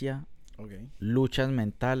paciencia. Ok. Luchas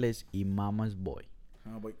mentales y Mama's Boy.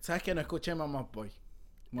 ¿Sabes que no escuché Mama's Boy?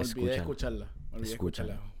 Me olvidé Escúchala. escucharla. Me olvidé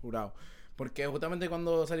Escúchala. escucharla, jurado. Porque justamente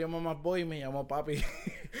cuando salió Mama's Boy me llamó papi.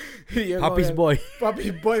 Y yo Papi's como Boy. que,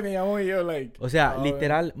 Papi's Boy me llamó y yo like... O sea, ah,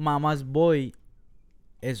 literal, Mama's Boy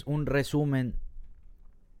es un resumen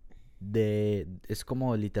de... Es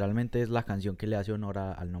como literalmente es la canción que le hace honor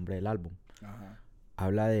al nombre del álbum. Ajá.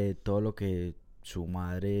 Habla de todo lo que su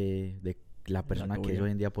madre, de la persona que es tuya.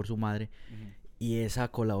 hoy en día por su madre. Y esa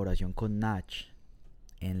colaboración con Nach,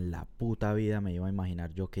 en la puta vida me iba a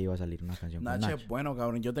imaginar yo que iba a salir una canción con Nach Nach. es bueno,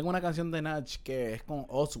 cabrón. Yo tengo una canción de Nach que es con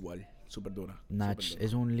Oswald. Súper dura. Nach superdura.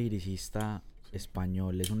 es un liricista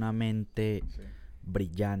español, es una mente Sí.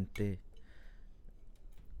 brillante.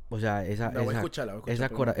 O sea, La voy a escuchar,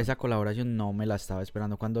 primero. esa colaboración no me la estaba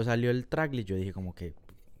esperando. Cuando salió el tracklist yo dije como que,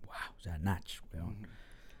 wow, o sea, Nach, weón.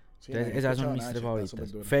 Sí, Entonces, no he esas son escuchado mis nada, 3 chico, está favoritas. súper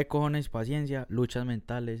duro. Fe, cojones, paciencia, luchas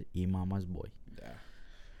mentales y mamas boy. Ya.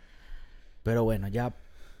 Pero bueno, ya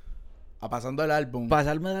Pasando el álbum.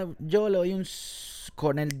 yo le doy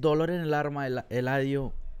con el dolor en el alma,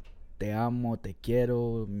 Eladio, te amo, te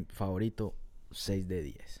quiero, mi favorito, 6 de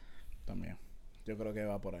 10. También. Yo creo que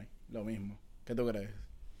va por ahí. Lo mismo. ¿Qué tú crees,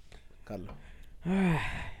 Carlos?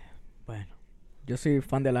 Bueno, yo soy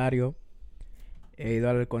fan de Eladio. He ido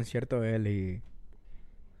al concierto de él y...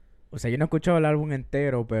 O sea, yo no he escuchado el álbum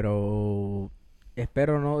entero, pero...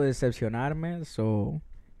 Espero no decepcionarme.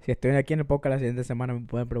 Si estoy aquí en el podcast la siguiente semana me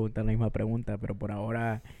pueden preguntar la misma pregunta. Pero por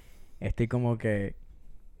ahora estoy como que...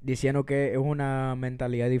 Diciendo que es una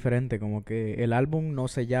mentalidad diferente. Como que el álbum no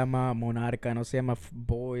se llama Monarca, no se llama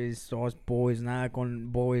Boys, Sauce Boys, nada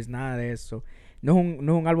con Boys, nada de eso. No es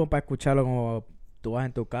un álbum para escucharlo como... Tú vas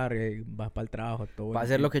en tu carro y vas para el trabajo. Todo Va a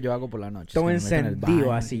ser lo que yo hago por la noche. todo es que me meto en el encendido,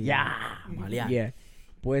 baño así, y ya. maleando. Yeah.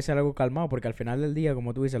 Puede ser algo calmado, porque al final del día,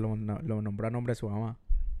 como tú dices, lo nombró a nombre de su mamá.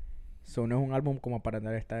 So, no es un álbum como para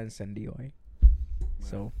estar encendido ahí.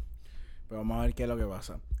 So, Pero vamos a ver qué es lo que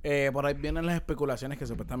pasa. Por ahí vienen las especulaciones que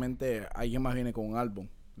supuestamente alguien más viene con un álbum,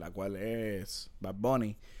 la cual es Bad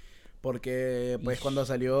Bunny. Porque, pues, cuando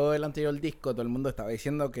salió el anterior disco, todo el mundo estaba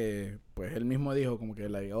diciendo que, pues, él mismo dijo como que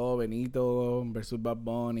Benito versus Bad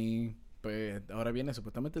Bunny. Pues, ahora viene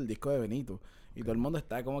supuestamente el disco de Benito. Y todo el mundo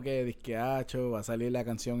está como que disqueacho. Va a salir la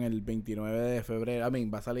canción el 29 de febrero.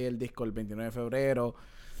 Va a salir el disco el 29 de febrero.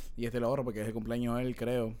 Y lo otro, porque es el cumpleaños de él,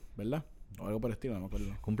 creo. ¿Verdad? O algo por el estilo, no me acuerdo.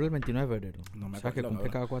 Cumple el 29 de febrero. No me O sea, que acuerdo, cumple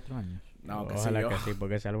cabrón. cada 4 años. No, que ojalá sí, que sí,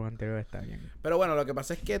 porque ese álbum anterior está bien. Pero bueno, lo que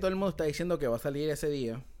pasa es que todo el mundo está diciendo que va a salir ese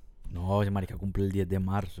día. No, ese marica cumple el 10 de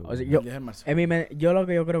marzo. O sea, El yo, 10 de marzo. yo lo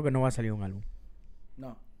que yo creo que no va a salir un álbum.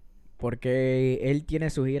 No. Porque él tiene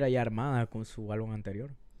su gira ya armada con su álbum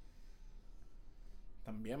anterior.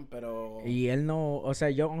 También, pero... Y él no, o sea,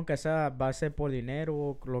 yo aunque sea, va a ser por dinero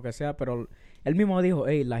o lo que sea, pero él mismo dijo,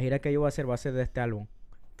 hey, la gira que yo voy a hacer va a ser de este álbum.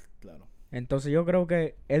 Claro. Entonces yo creo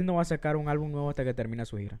que él no va a sacar un álbum nuevo hasta que termine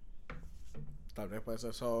su gira. Tal vez puede ser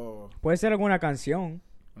eso... Puede ser alguna canción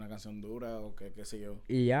Una canción dura o qué sé yo.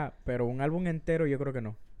 y ya, pero un álbum entero yo creo que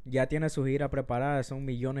no. Ya tiene su gira preparada, son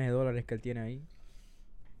millones de dólares que él tiene ahí.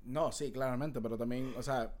 No, sí, claramente, pero también, o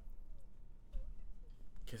sea...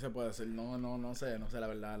 ¿Qué se puede hacer? No sé la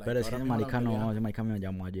verdad. Pero ahora ese mismo marica la no, mayoría- ese marica me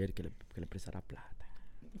llamó ayer que le prestara plata.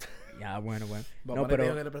 Ya, bueno. Papá No, le pero...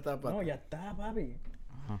 dijo que le prestaba plata. No, ya está, papi.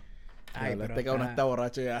 Ajá. Ay, Este pero cabrón acá- está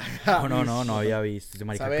borracho ya. No había visto. Ese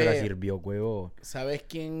marica que la sirvió, huevo. ¿Sabes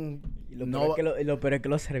quién? Y lo, No, peor es que lo peor es que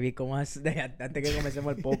lo serví como antes que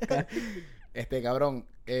comencemos el podcast. cabrón,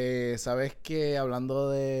 ¿sabes que hablando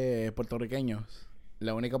de puertorriqueños,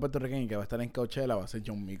 la única puertorriqueña que va a estar en Coachella va a ser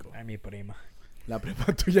John Mico? Ay, mi prima. La prima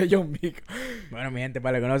tuya es John Mico. Bueno, mi gente,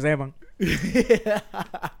 para los que no sepan.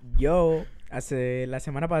 Yo, la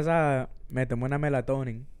semana pasada, me tomé una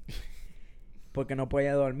melatonin. Porque no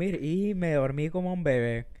podía dormir. Y me dormí como un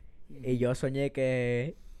bebé. Y yo soñé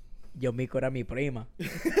que John Mico era mi prima.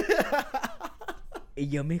 Y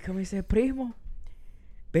John Mico me dice, primo,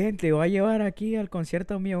 ven, te voy a llevar aquí al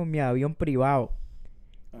concierto mío en mi avión privado.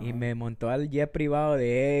 Y Ajá. me montó al jet privado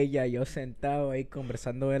de ella, yo sentado ahí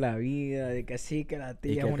conversando de la vida, de que sí, que la ¿Y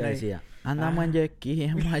tía qué es te una... decía? Andamos en jet ski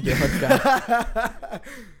en Mallorca.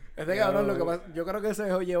 Este cabrón, lo que pasa, yo creo que se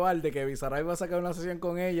dejó llevar de que Bizarrap iba a sacar una sesión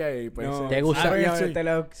con ella y pues... No, ¿Te gusta? se ¿Te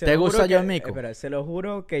lo gusta juro que- John Mico? Espera, se lo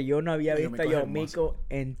juro que yo no había John visto a Mico es John Mico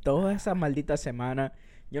en toda esa maldita semana.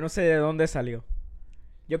 Yo no sé de dónde salió.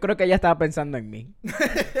 Yo creo que ella estaba pensando en mí.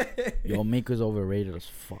 Yo, Mico is overrated as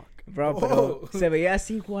fuck. Bro, pero se veía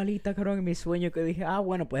así igualita, cabrón, en mi sueño que dije,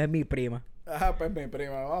 bueno, pues es mi prima. Ajá, pues mi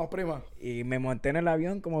prima, vamos prima. Y me monté en el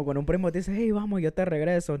avión como con un primo, te dice, hey, vamos, yo te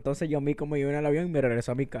regreso. Entonces John Mico me llevó en el avión y me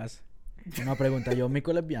regresó a mi casa. Una pregunta, ¿yo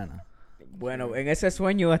Mico es lesbiana? Bueno, en ese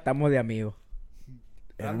sueño estamos de amigos.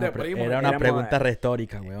 Eran de primo. Era una Éramos- pregunta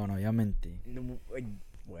retórica, weón, obviamente.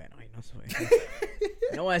 Bueno, ay, no sé.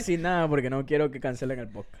 No voy a decir nada porque no quiero que cancelen el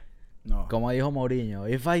podcast. No. Como dijo Mourinho,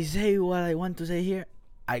 if I say what I want to say here,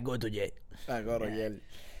 I go to jail. Agora, y él.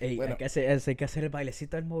 Ey, Bueno. hay que hacer el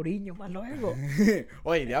bailecito del Mourinho más luego.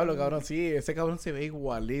 Oye, diablo, cabrón, sí, ese cabrón se ve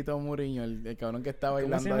igualito a Mourinho, el cabrón que está ¿Cómo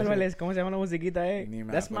bailando. se llama el así. baile? ¿Cómo se llama la musiquita, Ni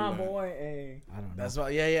me That's my acuerdo. boy, I don't know. That's what-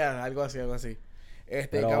 yeah, algo así.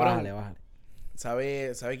 Pero Cabrón,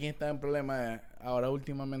 bájale. ¿sabe quién está en problema ahora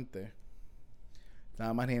últimamente?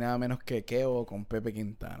 Nada más ni nada menos que Kevo con Pepe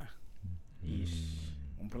Quintana.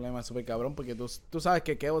 Un problema súper cabrón porque tú sabes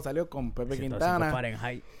que Kevo salió con Pepe 105 Quintana.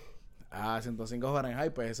 Fahrenheit. 105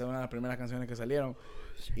 Fahrenheit, pues esa es una de las primeras canciones que salieron.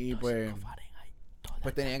 Y pues...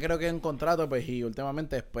 Pues tenía creo que un contrato, pues, y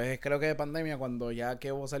últimamente después, creo que de pandemia, cuando ya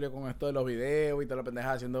Kevo salió con esto de los videos y toda la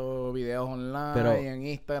pendeja haciendo videos online Pero en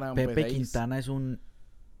Instagram, Pepe pues ahí Quintana es un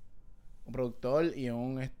productor y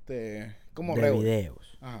como de Rebel.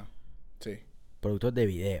 videos. Ajá, sí, Productor de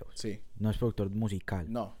videos. sí, No es productor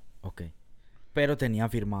musical. no, Ok. Pero tenía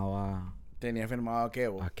firmado tenía firmado a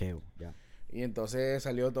Kevo. a Kevo, ya. Y entonces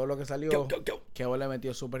salió todo lo que salió. Kevo le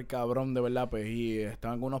metió súper cabrón, de verdad, pues, y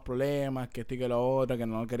estaban con unos problemas, que esto y que lo otro, que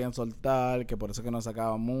no lo querían soltar, que por eso que no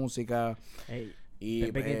sacaban música. Ey, Y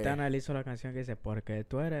Pepe pues, Quintana le hizo la canción que dice, porque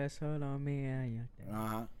tú eres solo mía.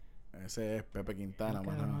 ajá, ese es Pepe Quintana,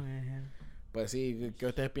 mano. Cabrón, es él. Pues sí, ¿qué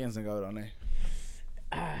ustedes piensan, cabrones?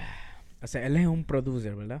 O sea, él es un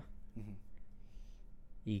producer, ¿verdad? Ujú.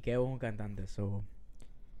 Y que es un cantante, so...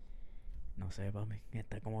 No sé, papi.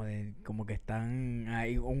 Está como que están...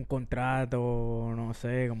 Hay un contrato, no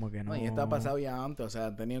sé, como que no... No, y está pasado ya antes, o sea,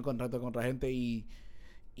 han tenido contrato con otra gente y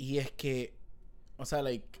es que, o sea,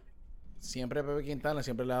 siempre Pepe Quintana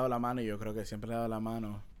siempre le ha dado la mano y yo creo que siempre le ha dado la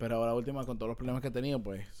mano, pero ahora última con todos los problemas que ha tenido,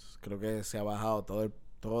 pues creo que se ha bajado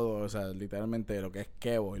todo, o sea, literalmente lo que es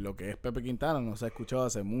Kevo y lo que es Pepe Quintana no se ha escuchado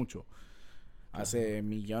hace mucho. Hace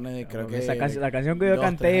millones de, creo que... La canción que yo 2,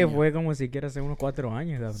 canté 3 años. fue como siquiera hace unos 4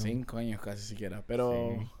 años, cabrón. 5 años casi siquiera, pero...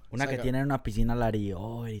 Sí. Una que tiene una piscina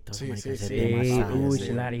Eladio y todo Sí, eso, marica, sí, ese sí. tema Sí, sabe, uy,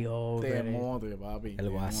 ese- Larry Over. Temote, papi. El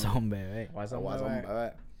Guasón, bebé. Guasón,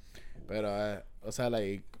 bebé. Pero, o sea,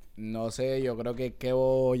 no sé, yo creo que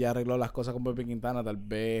Kevo ya arregló las cosas con Pepe Quintana. Tal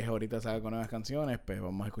vez ahorita salga con nuevas canciones, pues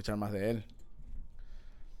vamos a escuchar más de él.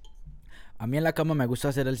 A mí en la cama me gusta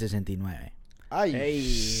hacer el 69. Ay,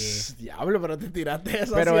 Ey. diablo, pero te tiraste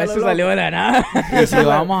eso. Pero así a eso lo salió de loco. la nada. Y si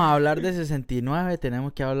vamos a hablar de 69,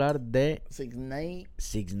 tenemos que hablar de 6ix9ine.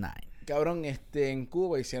 6ix9ine. Cabrón, en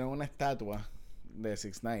Cuba hicieron una estatua de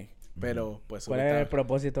 6ix9ine. Pero, pues, ¿Cuál es el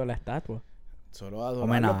propósito de la estatua? solo adorarlo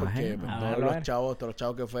Homenaje. porque pues, Adorarlo, todos los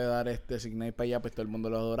chavos que fue a dar 6ix9ine para allá, pues todo el mundo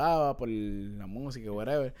lo adoraba por la música,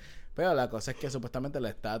 whatever. Pero la cosa es que supuestamente la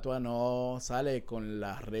estatua no sale con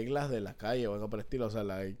las reglas de la calle o algo por el estilo. O sea,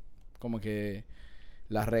 como que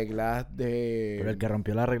las reglas de... Pero el que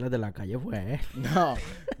rompió las reglas de la calle fue él.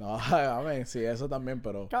 No, amén, sí, eso también,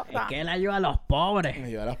 pero... Es que él ayuda a los pobres. Me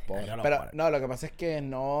ayuda a los pobres. Pero no, lo que pasa es que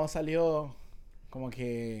no salió como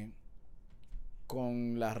que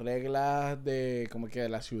con las reglas de como que de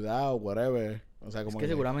la ciudad o whatever. O sea, como Es que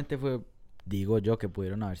seguramente fue, digo yo, que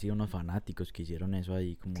pudieron haber sido unos fanáticos que hicieron eso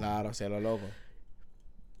ahí. Como... Claro, hacia lo loco.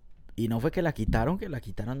 Y no fue que la quitaron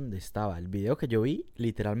donde estaba. El video que yo vi,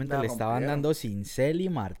 literalmente La le estaban rompieron. dando cincel y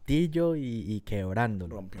martillo y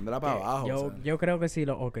quebrándolo. Rompiéndola para abajo. o sea. Yo creo que si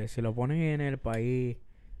lo ponen en el país,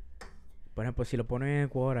 por ejemplo, si lo ponen en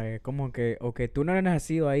Ecuador, es como que, tú no eres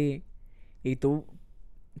nacido ahí y tú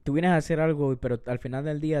vienes a hacer algo, pero al final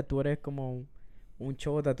del día tú eres como un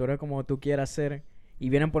chota, tú eres como tú quieras ser y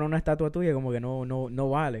vienen a poner una estatua tuya como que no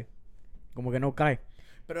vale, como que no cae.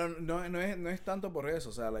 Pero no es tanto por eso.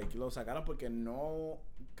 O sea, lo sacaron porque no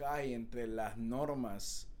cae entre las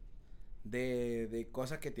normas de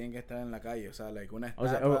cosas que tienen que estar en la calle. O sea, una O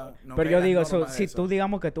sea, estatua... no pero cae yo en las digo, normas de si eso. tú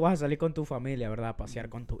digamos que tú vas a salir con tu familia, ¿verdad? A pasear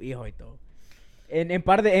con tu hijo y todo.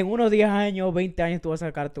 En unos 10 años, 20 años tú vas a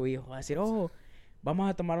sacar a tu hijo. Vas a decir, vamos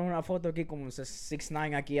a tomar una foto aquí con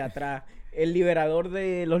 6ix9ine aquí atrás. El liberador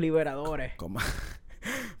de los liberadores. ¿Cómo?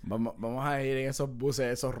 Vamos a ir en esos buses,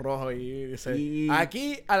 esos rojos y dice, Y-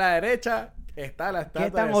 aquí a la derecha está la estatua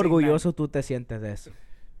 ¿Qué tan de orgulloso tú te sientes de eso?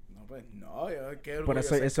 6ix9ine. No, pues no, qué Por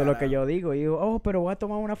eso es lo que yo digo. Y digo, pero voy a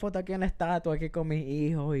tomar una foto aquí en la estatua, aquí con mis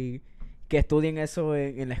hijos y que estudien eso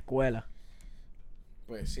en la escuela.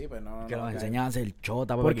 Pues sí, pues no. Que no, los cae. enseñan a ser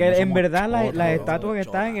chota. papi, Porque que no en somos verdad las chotas, bro. estatuas que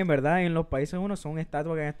están, chota. en verdad, en los países uno son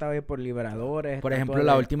estatuas que han estado ahí por liberadores. Por ejemplo, estatuas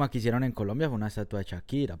la de- última que hicieron en Colombia fue una estatua de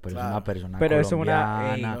Shakira, pero Claro. es una persona Pero eso es una-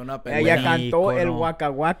 colombiana. ey, una Ella Un cantó el ícono. Waka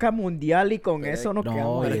Waka mundial y con Pero eso nos no,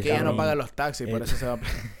 quedamos. Pero y es que ella no cabrón. paga los taxis, por eso se va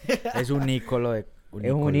a... Es un ícono de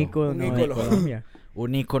Es un ícono Un de ícono. Colombia.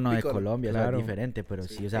 Un ícono de Ícono, Colombia, claro. o sea, es diferente, pero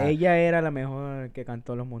sí, o sea, Ella era la mejor que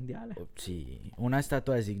cantó los mundiales. sí, una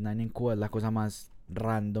estatua de 6ix9ine en Cuba es la cosa más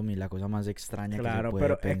random y la cosa más extraña que se Claro, puede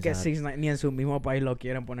pero pensar. es que 6ix9ine ni en su mismo país lo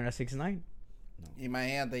quieren poner a 6ix9ine.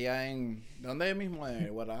 Imagínate ya ¿de dónde es mismo? De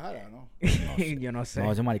Guadalajara, ¿no? Yo no sé.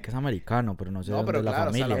 No, ese marica es americano, pero no sé No, dónde pero es la claro,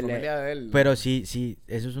 o sea, familia. la familia de él. Pero sí,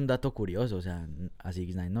 eso es un dato curioso, o sea, a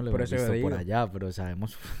 6ix9ine no lo Por hemos eso yo visto por digo. allá, pero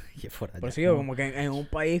sabemos que por allá. Por eso digo, no. como que en un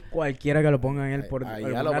país cualquiera que lo pongan él por Allá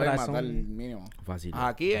alguna lo pueden razón. matar mínimo. Fácil.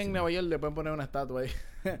 Aquí en fácil. Nueva York le pueden poner una estatua ahí.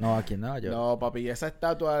 No, aquí en Nueva York. No, papi, esa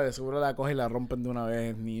estatua de seguro la coge y la rompen de una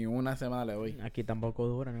vez. Ni una semana le doy. Aquí tampoco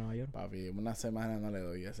dura en Nueva York. Papi, una semana no le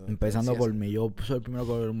doy eso. Empezando Sí, por eso. mí, yo soy el primero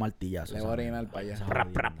con un martillazo. Le voy a orinar para allá.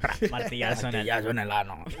 Martillazo en el... Martillazo en el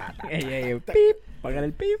ano. Ey, pip. Pagar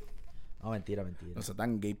el pip. No, mentira. No sea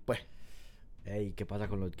tan gay, pues. Ey, ¿qué pasa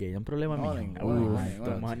con los gays? ¿Hay un problema No, mío?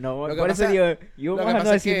 ninguno. No, Lo que por eso pasa- digo, lo yo que voy a pasa no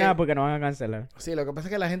es decir que- nada porque nos van a cancelar. Sí, lo que pasa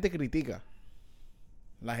es que la gente critica.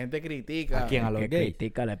 La gente critica. ¿A quién? ¿A los Que gays?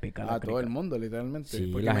 critica, le pica, A todo el mundo, literalmente. Sí,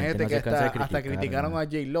 Porque la gente imagínate no que se cansa de hasta criticar, criticaron ¿no? a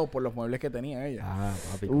J-Lo por los muebles que tenía ella. Ah,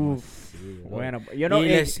 papi. ¿cómo Uf, así, bro? bueno, yo no...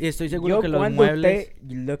 y estoy seguro yo que los cuando muebles...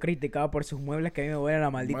 usted lo he criticado por sus muebles, que a mí me duele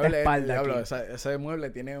la maldita Mueble, espalda diablo, aquí. ese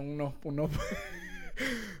mueble tiene unos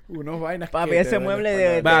unos vainas Papi, que te ese duelen mueble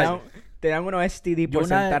la espalda. te dan unos STD Yo por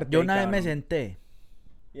una, sentarte. yo ahí, una vez me cabrón. senté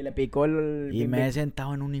Y le picó el... y me he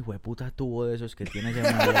sentado en un hijo de puta tubo de esos que tiene ese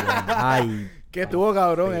mueble. weón. Ay. ¿Qué tuvo,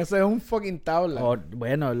 cabrón? Ese es un fucking tabla.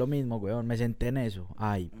 Bueno, es lo mismo, weón. Me senté en eso.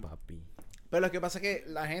 Ay, papi. Pero lo que pasa es que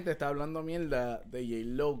la gente está hablando mierda de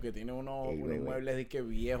J-Lo, que tiene unos muebles de que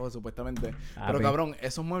viejos, supuestamente. Pero, ve. cabrón,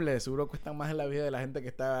 esos muebles de seguro cuestan más en la vida de la gente que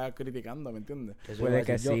está criticando, ¿me entiendes? Eso iba a Puede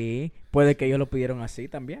que decir yo. sí. Puede que ellos lo pidieron así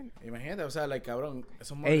también. Imagínate, o sea, cabrón,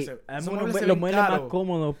 esos Ey, muebles hazme esos unos muebles se los ven muebles más caros.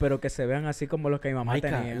 cómodos, pero que se vean así como los que mi mamá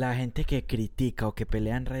Marica, tenía. la gente que critica o que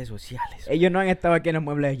pelea en redes sociales. Ellos no han estado aquí en los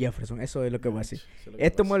muebles de Jefferson. Eso es lo que voy a decir. Eso es lo que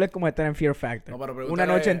Estos pasa. muebles es como estar en Fear Factor. No, pero Una pregúntale-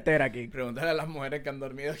 noche entera aquí. Pregúntale a las mujeres que han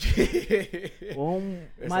dormido aquí. Un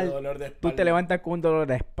Ese mal... dolor de Tú espalda. te levantas con un dolor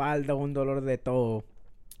de espalda, un dolor de todo.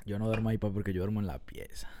 Yo no duermo ahí, pa, porque yo duermo en la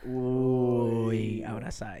pieza. Uy, Yo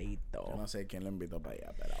abrazadito. no sé quién lo invitó para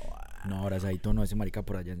allá, pero... No, abrazadito no, ese marica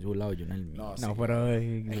por allá en su lado, yo en el mío. No, sí. No, pero... Es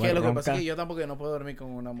igual que lo que ronca. pasa es que yo tampoco no puedo dormir con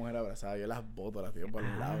una mujer abrazada. Yo las boto, las tiro por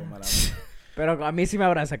el lado, mala Pero a mí sí me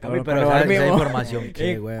abraza, cabrón. pero Cuando esa dormimos- información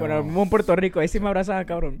que, weón. Cuando dormimos en Puerto Rico, ahí sí me abrazaba,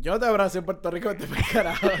 cabrón. Yo te abrazo en Puerto Rico, te fui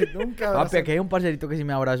carajo. Nunca Papi, aquí hay un parcerito que sí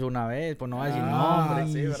me abrazó una vez, pues no voy a decir nombre.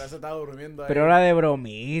 Sí, pero ese estaba durmiendo ahí. Pero era de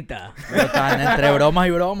bromita. Pero estaban entre bromas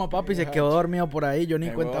y bromas, papi, se quedó dormido por ahí, yo ni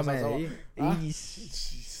En cuenta me huevos di. Ah.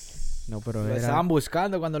 No, pero Lo era... estaban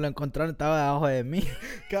buscando, cuando lo encontraron estaba debajo de mí.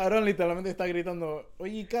 Cabrón, literalmente está gritando,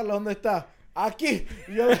 oye, Carlos, ¿dónde está? Aquí.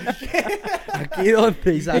 Y yo, ¿qué? ¿Aquí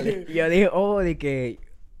dónde? Y sale. Y yo dije, de que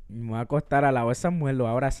me voy a acostar al lado de esa mujer, lo voy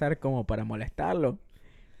a abrazar como para molestarlo.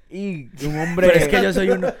 Y un hombre... Pero es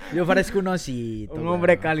que yo parezco un osito. Un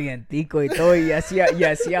hombre weón. calientico y todo, y hacía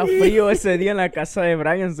frío ese día en la casa de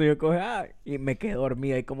Brian, so yo cogí, y me quedé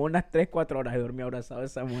dormido, y como unas 3-4 horas dormí abrazado a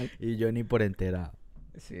esa mujer. Y yo ni por enterado.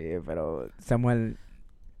 Sí, pero Samuel,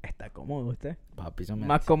 ¿está cómodo usted? Papi, eso me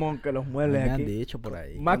Más cómodo que los muebles me han aquí. dicho por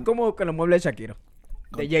ahí. Más cómodo que los muebles de Shakiro.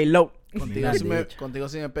 De J-Lo. Contigo, han sí me, dicho. contigo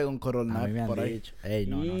sí me pega un A coronal mí me han por ahí. dicho. Ey,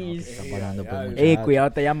 no, ¿qué está Sí, pasando, pues, ay, muchacho? Ey,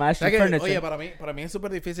 cuidado, te llama Ashley ¿Sabes qué? Furniture. Oye, para mí es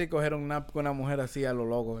súper difícil coger un nap con una mujer así a lo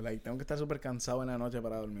loco. Like, tengo que estar súper cansado en la noche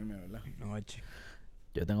para dormirme, ¿verdad? Noche.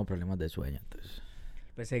 Yo tengo problemas de sueño, entonces.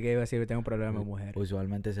 Pensé que iba a decir que tengo un problema de mujer.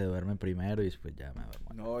 Usualmente se duermen primero y después ya me duermo.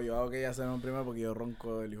 No, yo hago que ella se me primero porque yo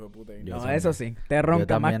ronco del hijo de puta. Y Yo No, también. eso sí, te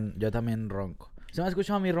ronca más. Yo también ronco. ¿Se me ha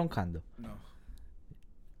escuchado a mí roncando? No.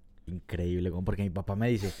 Increíble, como porque mi papá me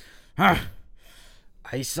dice, "Ah,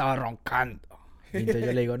 ahí estaba roncando". Y entonces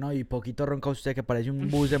yo le digo, no, y poquito ronca usted que parece un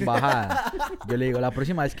bus en bajada. Yo le digo, la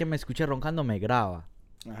próxima vez que me escuche roncando me graba.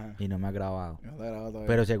 Ajá. Y no me ha grabado. No te grabo todavía.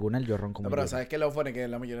 Pero según él, yo ronco No, muy pero duro. ¿sabes qué? Lo funny que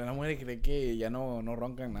la mayoría de las mujeres creen que ya no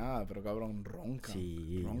roncan nada, pero cabrón, roncan.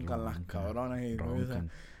 Sí, roncan las cabronas y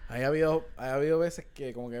roncan. o sea, ha habido veces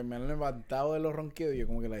que como que me han levantado de los ronquidos y yo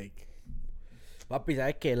como que like. Papi,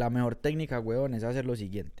 ¿sabes qué? La mejor técnica, huevón, es hacer lo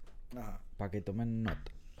siguiente. Ajá. Para que tomen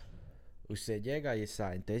nota. Usted llega y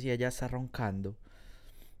está. Entonces, si ella está roncando.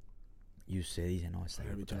 Y usted dice, no, esta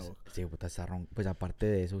El bicho en la boca. puta está roncando. Pues aparte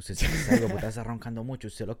de eso, esta puta está roncando mucho.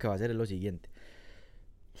 Usted lo que va a hacer es lo siguiente.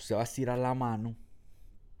 Usted va a estirar la mano.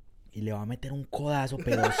 Y le va a meter un codazo,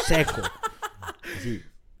 pero seco. Así.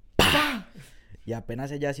 ¡Pah! Y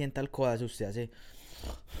apenas ella sienta el codazo, usted hace.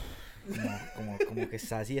 Como que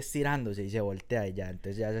está así estirándose y se voltea y ya.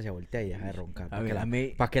 Entonces ya se voltea y deja de roncar. A ver, a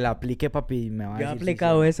mí- Para que la aplique, papi, me va a Yo he decir si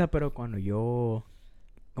aplicado sí. esa, pero cuando yo...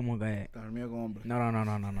 Como que... Está dormido con hombre. No.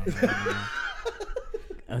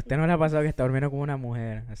 ¿A usted no le ha pasado que está durmiendo con una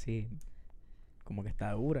mujer así? Como que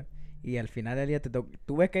está dura. Y al final del día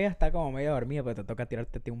tú ves que ella está como medio dormida, pero te toca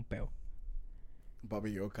tirarte a ti un peo.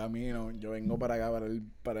 Papi, yo camino, yo vengo para acá,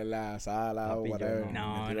 para la sala Papi, o yo whatever.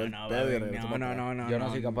 no. Me tiro el pedo y papi, regreso para atrás. no. Yo no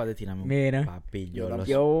soy capaz de tirarme un Mira. papi. Yo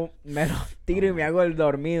me lo tiro y me hago el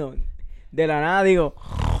dormido. De la nada digo...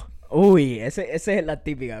 Uy, esa es la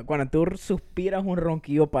típica. Cuando tú suspiras un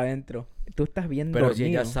ronquido para adentro, tú estás bien Pero dormido.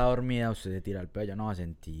 si ella está dormida, usted se tira el pedo, ya no va a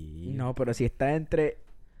sentir. No, pero si está entre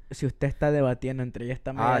si usted está debatiendo entre ella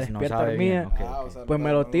está media si no despierta sabe bien, dormida, ok, ok. O sea, pues no,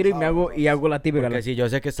 me lo no tiro y sabe, y hago la típica. Porque si yo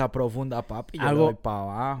sé que está profunda, papi, yo le Hago- doy para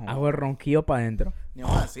abajo. Hago el ronquillo para adentro. No,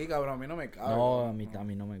 así, cabrón, a mí no me cabe. No, cabrón. a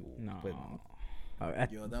mí no me gusta. No. Pues no. A ver,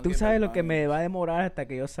 Yo tengo tú que sabes ir lo al que me baño. va a demorar hasta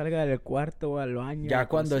que yo salga del cuarto o al baño. Ya a la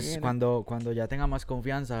cocina. cuando ya tenga más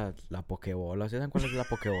confianza, la pokebola. ¿Ustedes saben cuál es la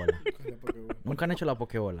pokebola? ¿Nunca han hecho la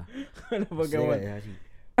pokebola? La Pokémon. Sí, es así.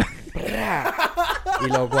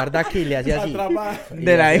 Y lo guarda aquí y le hace así. Atrapa. Y De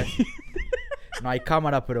le la hace así. No hay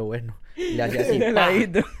cámara, pero bueno. Y le hace así. De ¡pa!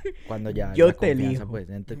 ladito. Cuando ya Yo la te confianza, elijo.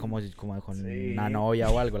 pues, como con Sí. una novia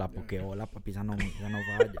o algo, la pokebola, papi, esa no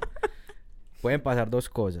falla. Pueden pasar dos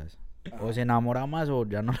cosas. O se enamora más o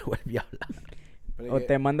ya no le vuelve a hablar. O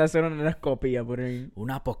te manda a hacer una endoscopia por ahí.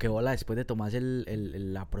 Una pokebola después de tomarse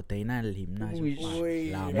la proteína del gimnasio. Uy, pa, uy,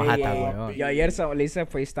 la ey, mata, ey, weón. Yo ayer le hice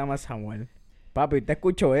FaceTime a Samuel. Papi, ¿te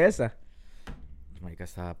escuchó esa? Marica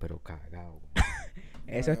estaba pero cagado.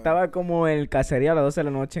 Eso estaba como el cacería a las 12 de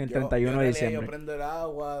la noche en el 31 de Yo diciembre. prendo el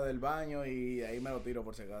agua del baño y ahí me lo tiro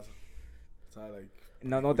por si acaso. O sea, like,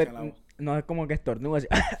 No, no es como que estornuda así.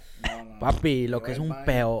 no. Papi, lo Yo que es al un baño.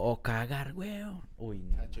 peo o cagar, weón. Uy,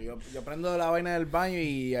 no. Chacho, yo prendo la vaina del baño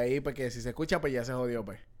y ahí, porque si se escucha, pues ya se jodió,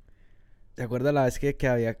 pues. ¿Te acuerdas la vez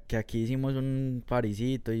que aquí hicimos un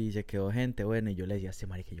parisito y se quedó gente? Bueno, y yo le decía a este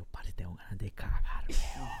marica, yo, parce, tengo ganas de cagar,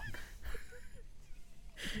 weón.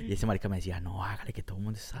 Y ese marica me decía, no, hágale, que todo el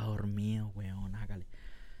mundo está dormido, weón, hágale.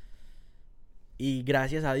 Y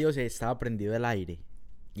gracias a Dios estaba prendido el aire.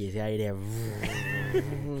 Y ese aire,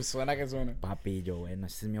 Suena que suena. papi, yo, bueno,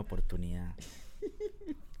 esta es mi oportunidad.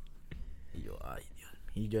 Y yo, ay, Dios.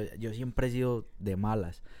 Y yo siempre he sido de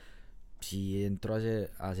malas. Si entro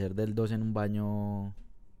a hacer del 2 en un baño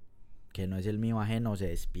que no es el mío ajeno, se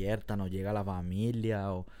despierta, no llega la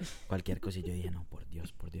familia o cualquier cosa. Y yo dije, no, por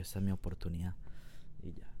Dios, esta es mi oportunidad.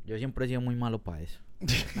 Y ya. Yo siempre he sido muy malo para eso.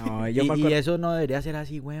 No, Y, yo me y acuerdo, eso no debería ser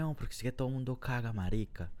así, weón, porque es que todo el mundo caga,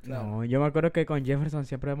 marica. no, yo me acuerdo que con Jefferson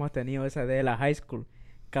siempre hemos tenido esa de la high school.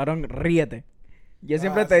 Cabrón, ríete. Yo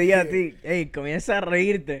siempre te dije a ti, hey, comienza a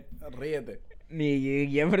reírte. Ríete. Y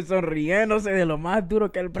Jefferson riéndose de lo más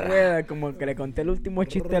duro que él pueda, como que le conté el último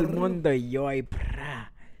chiste del mundo y yo ahí,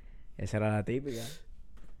 ¡prá! Esa era la típica.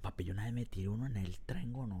 Papi, yo una vez me tiré uno en el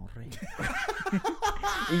tren, no, rey.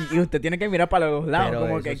 Y usted tiene que mirar para los lados, Pero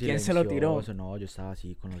como eso que quién se lo tiró. silencioso, no, yo estaba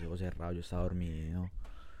así con los ojos cerrados, yo estaba dormido.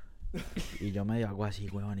 Y yo medio hago así,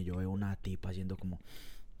 weón, y yo veo una tipa haciendo como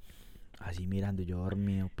así mirando, y yo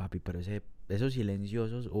dormido, papi, pero esos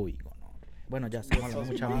silenciosos, uy, no. Bueno, ya estamos hablando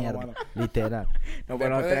Eso mucha sí, mierda, mano. literal. No,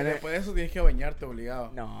 pero Después de eso tienes que bañarte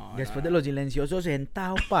obligado. No, Después de los silenciosos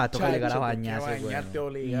sentados, pa, toca llegar a Chacho, bañarse, tienes que bañarte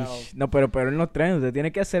weón. obligado. no, pero en los trenes usted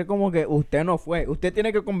tiene que hacer como que usted no fue. Usted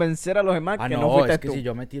tiene que convencer a los demás Ah, que no no, fuiste es que tú. si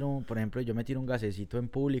yo me tiro, por ejemplo, yo me tiro un gasecito en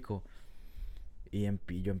público y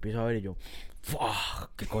yo empiezo a ver y yo, ¡fuah!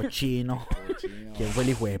 ¡Qué cochino! Cochino. ¿Quién fue el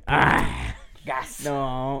hijo de puta? Ah,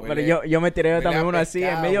 no, Huele- pero yo me tiré Huele también a uno así en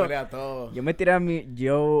pescado, medio. huele a todo. Yo me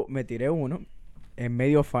tiré uno en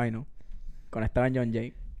medio final cuando estaba en John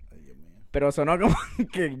Jay. Ay, Dios mío. Pero sonó como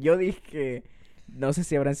que yo dije que no sé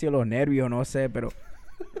si habrán sido los nervios, no sé, pero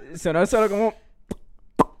sonó solo como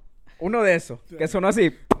uno de esos, que sonó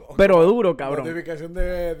así, pero duro, cabrón. Notificación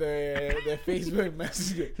de Facebook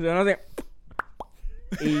Messenger. Sonó así.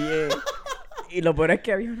 Y lo peor es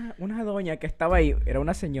que había una doña que estaba ahí, era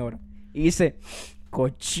una señora, y dice,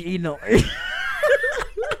 cochino.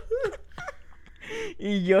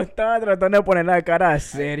 Y yo estaba tratando de poner la cara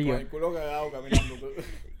serio. Con el culo cagado caminando.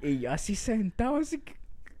 Y yo así sentado, así que...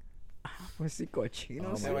 pues sí, cochino.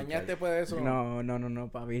 No, sí. ¿Te bañaste después de eso? No,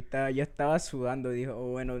 papi, yo estaba sudando. Dijo,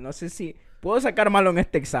 bueno, no sé si puedo sacar malo en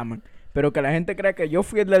este examen, pero que la gente crea que yo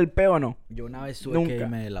fui el del peo o no. Yo una vez tuve Nunca. que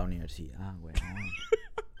irme de la universidad, güey.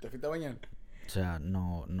 ¿Te fuiste a bañar? O sea,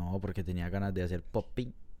 no, porque tenía ganas de hacer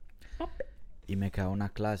popping. Y me quedaba una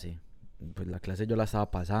clase. Pues la clase yo la estaba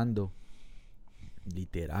pasando.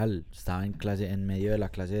 Literal, estaba en medio de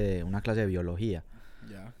una clase de biología.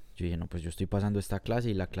 Ya. Yo dije, no, pues yo estoy pasando esta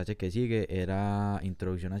clase y la clase que sigue era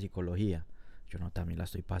introducción a psicología. Yo no, también la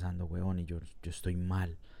estoy pasando, huevón, y yo estoy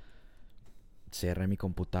mal. Cerré mi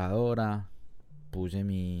computadora,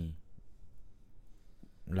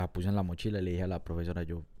 la puse en la mochila y le dije a la profesora,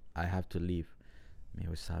 I have to leave. Me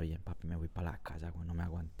dijo, está bien, papi, me voy para la casa, güey, no me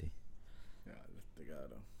aguanté. Ya,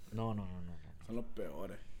 cabrón. No. Son los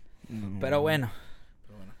peores. Pero bueno,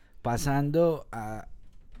 Pero bueno. pasando a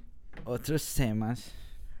otros temas.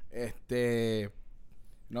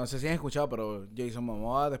 No sé si han escuchado, pero Jason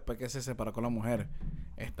Momoa, después que se separó con la mujer,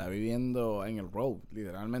 está viviendo en el road,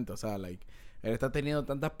 literalmente. O sea, like, él está teniendo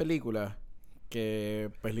tantas películas que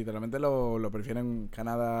pues literalmente lo prefieren en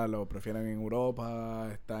Canadá, lo prefieren en Europa,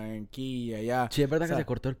 está en aquí y allá. Sí, es verdad O sea, que se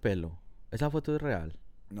cortó el pelo. Esa foto es real.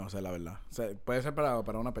 no sé, la verdad. O sea, puede ser para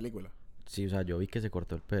una película. Sí, o sea, yo vi que se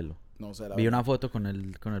cortó el pelo. No sé, la Vi verdad. una foto con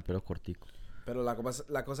el pelo cortico. Pero la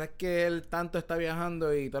cosa es que él tanto está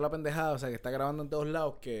viajando y toda la pendejada, o sea, que está grabando en todos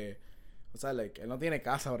lados que... O sea, like, él no tiene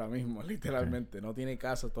casa ahora mismo, literalmente. No tiene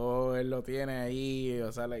casa, todo él lo tiene ahí, o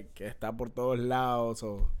sea, like, que está por todos lados,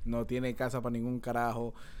 o no tiene casa para ningún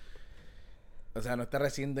carajo. O sea, no está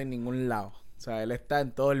residiendo en ningún lado. O sea, él está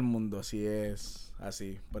en todo el mundo, así es,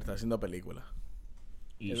 así, por estar haciendo películas.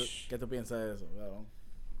 ¿Qué tú piensas de eso, cabrón?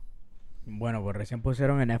 Bueno, pues recién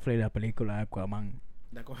pusieron en Netflix la película de Aquaman.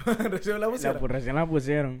 ¿Recién la pusieron? Recién la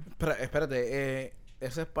pusieron. Espérate,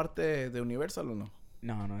 ¿esa es parte de Universal o no?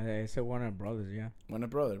 No, ese es Warner Brothers, ya. Warner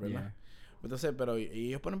Brothers, ¿verdad? Yeah. Entonces, pero ¿y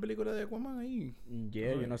ellos ponen películas de Aquaman ahí?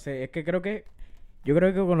 Yo no sé, es que yo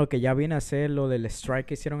creo que con lo que ya viene a ser lo del strike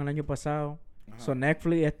que hicieron el año pasado,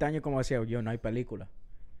 Netflix este año como decía, yo no hay película.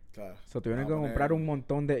 Claro. Tuvieron que comprar un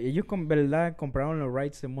montón de... Ellos con verdad compraron los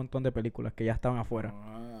rights de un montón de películas que ya estaban afuera.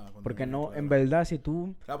 Porque no, claro. en verdad, si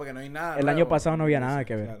tú... Claro, porque no hay nada. El año nuevo, pasado no había como nada dicen,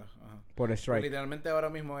 que ver. claro, Por el Pues strike. literalmente ahora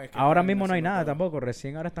mismo es que Ahora están mismo no hay haciendo nada todo. tampoco.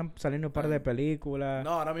 Recién ahora están saliendo un par de películas.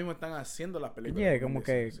 No, ahora mismo están haciendo las películas. Yeah, como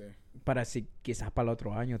que dicen, sí. para si quizás para el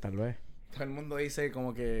otro año tal vez. Todo el mundo dice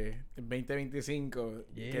como que 2025,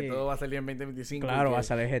 que Yeah. todo va a salir en 2025. Claro, y va que a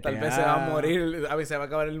salir GTA. Tal vez se va a morir, a veces se va a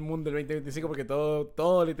acabar el mundo el 2025 porque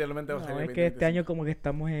todo literalmente va a No, salir es en que este 2025. año como que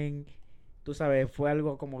estamos en... Tú sabes, fue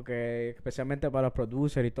algo como que, especialmente para los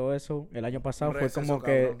producers y todo eso, el año pasado Un fue receso, como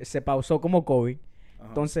que cabrón. se pausó como COVID. Ajá.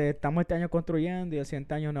 Entonces, estamos este año construyendo y al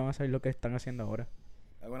siguiente año no va a salir lo que están haciendo ahora.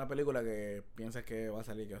 ¿Alguna película que piensas que va a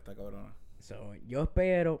salir que está cabrona? So, yo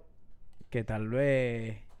espero que tal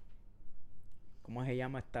vez... ¿Cómo se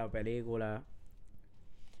llama esta película?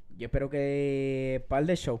 Yo espero que... Par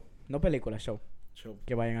de show, no película, show, Show.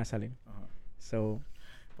 que vayan a salir. Ajá. So,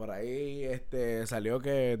 Por ahí salió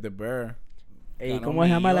que The Bear. ¿y ganó cómo se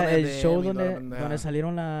llama millones el de show Emmy, toda la donde pendejada.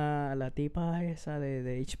 salieron la tipa esa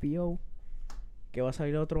de HBO? Que va a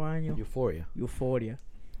salir otro año. Euphoria. Euphoria.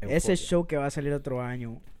 Euphoria. Ese show que va a salir otro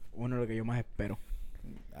año, uno de lo que yo más espero.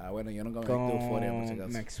 Bueno, yo nunca me he visto Euphoria, por si Con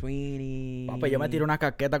acaso. McSweeney. Papá, yo me tiro una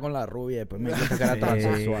caqueta con la rubia y después me cuenta que era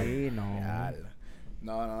transexual. Sí, no.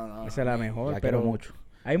 No. Esa es la mejor, La pero quiero mucho.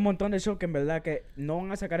 hay un montón de shows que en verdad que no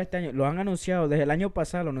van a sacar este año. Lo han anunciado desde el año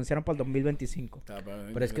pasado, lo anunciaron para el 2025.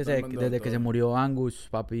 Pero es que desde que se murió Angus,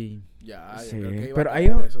 papi. Ya, yo Sí, creo que iba pero a hay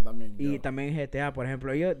caer un- eso también. Y yo. también GTA, por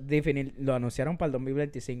ejemplo, ellos lo anunciaron para el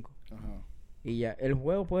 2025. Ajá. Y ya, el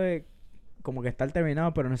juego puede como que estar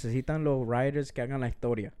terminado, pero necesitan los writers que hagan la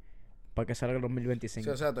historia para que salga el 2025. Sí,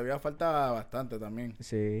 o sea, todavía falta bastante también.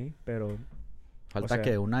 Sí, pero Falta O sea,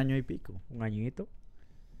 que 1 año y pico. un añito.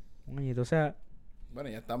 O sea, Bueno,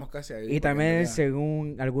 ya estamos casi ahí. y porque también ya-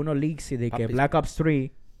 según algunos leaks y de que Papi, Black Ops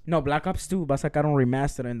 3, no, Black Ops 2 va a sacar un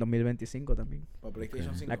remaster en 2025 también. para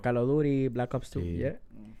PlayStation 5. La Call of Duty Black Ops 2, Sí. yeah.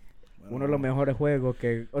 Bueno, Uno de los mejores juegos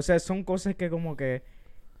que, o sea, son cosas que como que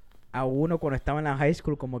a uno cuando estaba en la high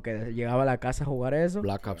school como que llegaba a la casa a jugar eso.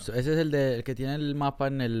 Black Ops. Ese es el que tiene el mapa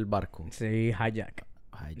en el barco. Sí, hijack.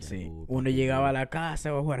 Ay, ya, Sí. papi, Uno llegaba a la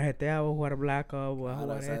casa, va a jugar GTA, va a jugar Black Ops, va a Ah,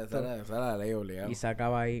 jugar esa esto. la ley obligada. Y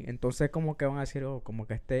sacaba ahí. Entonces como que van a decir, oh, como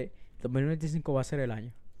que este 2025 va a ser el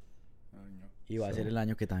año. Y va a ser el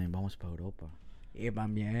año que también vamos para Europa. Y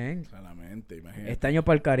también Solamente, imagínate. este año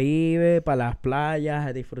para el Caribe, para las playas,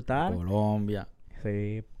 a disfrutar. Colombia.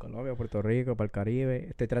 Sí, Colombia, Puerto Rico, para el Caribe.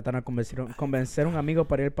 Estoy tratando de convencer a un amigo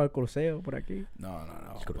para ir para el crucero por aquí. No.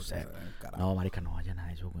 Crucero. Carajo. No, marica, no vayan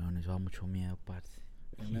a eso, weón. Eso da mucho miedo, parce.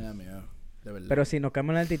 Me da miedo. De verdad. Pero si nos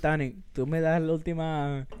quedamos en el Titanic, tú me das el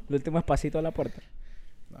último espacito a la puerta.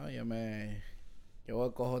 No,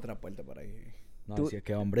 yo cojo otra puerta por ahí. No, Tú- si es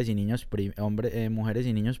que hombres y niños mujeres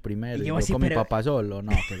y niños primero. Y Y yo yo así, con mi pero- papá solo.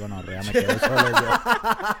 No, que gonorrea, me quedo solo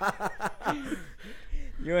yo.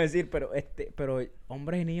 Yo iba a decir, pero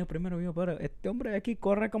hombres y niños primero, pero este hombre de aquí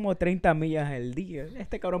corre como 30 millas al día.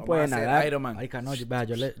 Este cabrón Vamos puede a hacer nadar. Iron Man. Marica, no, vea,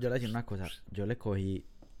 yo le voy a decir una cosa. Yo le cogí,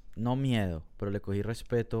 no miedo, pero le cogí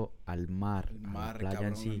respeto al mar, El a mar, la playa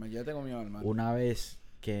cabrón. en sí. Yo tengo miedo al mar. Una vez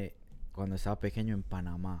que, cuando estaba pequeño en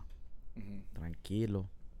Panamá, Ujú. tranquilo,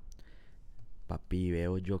 papi,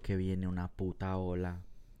 veo yo que viene una puta ola,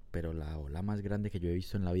 pero la ola más grande que yo he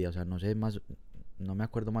visto en la vida, o sea, no me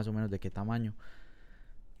acuerdo más o menos de qué tamaño.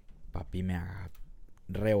 Papi me ha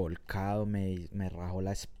revolcado, me rajó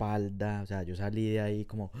la espalda, o sea, yo salí de ahí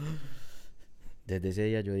como... Desde ese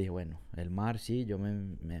día yo dije, bueno, el mar sí, yo me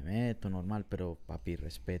meto normal, pero papi,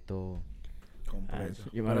 respeto. Completo.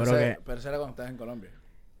 yo me Pero acuerdo ese- que- pero eso era cuando estabas en Colombia.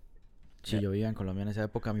 Sí, yo vivía en Colombia en esa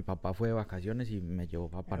época. Mi papá fue de vacaciones y me llevó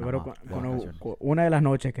para Panamá Pero de vacaciones. una de las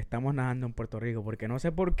noches que estamos nadando en Puerto Rico, porque no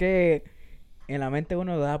sé por qué en la mente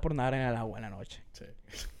uno da por nadar en el agua en la noche. Sí.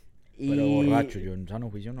 Pero borracho, yo en sano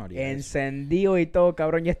juicio no haría eso. Encendido y todo,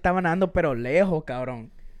 cabrón. Yo estaba nadando, pero lejos,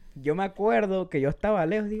 cabrón. Yo me acuerdo que yo estaba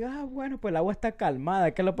lejos. Digo, bueno, pues el agua está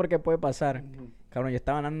calmada. ¿Qué es lo peor que puede pasar? Cabrón, yo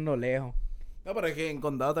estaba nadando lejos. No, pero es que en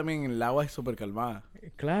Condado también el agua es súper calmada.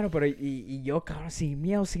 Claro, pero y yo, cabrón, sin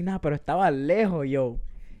miedo, sin nada, pero estaba lejos yo.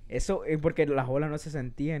 Eso es porque las olas no se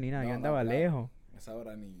sentían ni nada, yo andaba lejos. Esa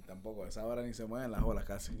hora ni se mueven las olas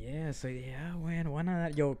casi. Yes, y dije, bueno, van a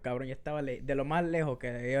dar. Yo, cabrón, yo estaba de lo más lejos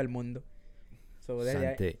que veía del mundo. So, desde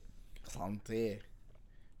ahí- Santé.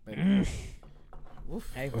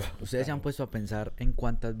 Ay, Ustedes se han puesto a pensar en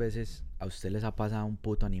cuántas veces a usted les ha pasado un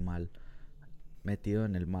puto animal metido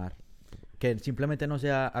en el mar. Que simplemente no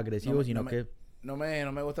sea agresivo, sino que... No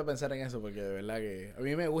me gusta pensar en eso porque de verdad que... A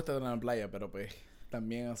mí me gusta estar en la playa, pero pues...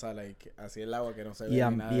 También, o sea, así el agua que no se ve ni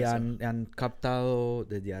nada de eso. han captado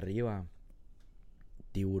desde arriba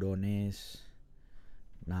tiburones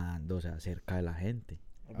nadando, o sea, cerca de la gente.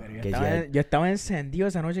 Pero yo estaba encendido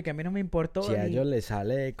esa noche que a mí no me importó. Si a ellos les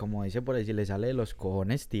sale, como dice por ahí, si les sale de los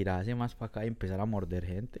cojones tirarse más para acá y empezar a morder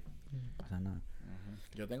gente, no pasa nada.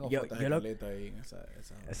 Yo tengo fotos de Carlito ahí en esa...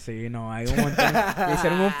 Sí, no, hay un montón.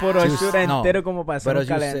 Hicieron un photoshoot entero como para hacer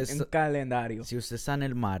un calendario. Si usted está en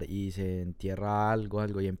el mar y se entierra algo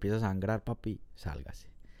y empieza a sangrar, papi, sálgase.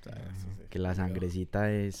 Que la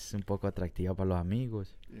sangrecita es un poco atractiva para los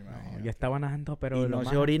amigos. Yo estaba nadando, pero... Y no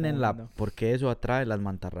se orinen porque eso atrae las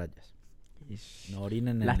mantarrayas. No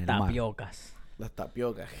orinen en el mar. Las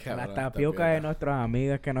tapiocas. Cabrón, Las tapiocas de nuestras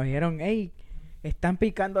amigas que nos dijeron, hey, están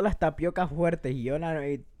picando las tapiocas fuertes. Y yo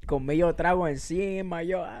con medio trago encima,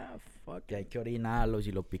 yo, fuck. Que hay que orinarlos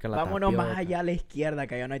y lo pica la Vámonos tapioca. más allá a la izquierda,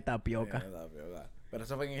 que allá no hay tapioca. Pero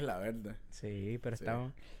eso fue en Isla Verde. Sí, pero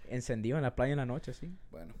estaban encendidos en la playa en la noche, sí.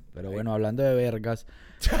 Bueno. Pero bueno, hablando de vergas,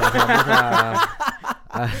 pasamos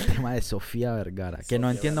al tema de Sofía Vergara. Que no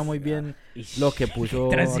entiendo muy bien lo que puso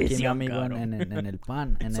aquí mi amigo en el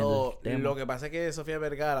pan. En el tema. Lo que pasa es que Sofía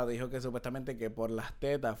Vergara dijo que supuestamente que por las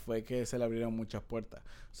tetas fue que se le abrieron muchas puertas.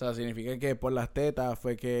 O sea, significa que por las tetas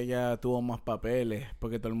fue que ella tuvo más papeles.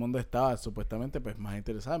 Porque todo el mundo estaba supuestamente pues más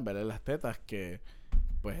interesado en verle las tetas que...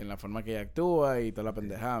 Pues en la forma que ella actúa y toda la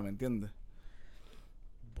pendejada, ¿me entiendes?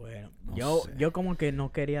 Bueno, No sé. yo como que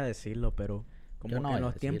no quería decirlo, pero como Yo no que en voy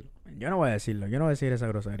a los tiempos... decirlo. Yo no voy a decirlo, yo no voy a decir esa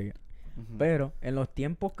grosería. Pero en los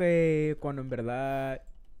tiempos que cuando en verdad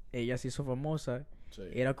ella se hizo famosa,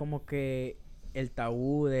 era como que el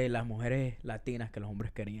tabú de las mujeres latinas que los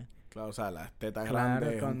hombres querían. Claro, o sea, las tetas Claro,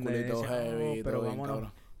 grandes, un cuando culito decían, heavy y pero todo bien vámonos.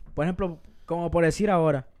 cabrón. Por ejemplo, como por decir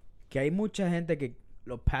ahora, que hay mucha gente que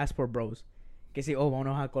los passport bros, que sí,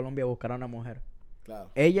 vámonos a Colombia a buscar a una mujer. Claro.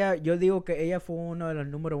 Yo digo que ella fue uno de los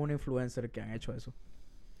número uno influencers que han hecho eso.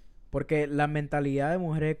 Porque la mentalidad de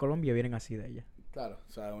mujeres de Colombia vienen así de ella. Claro,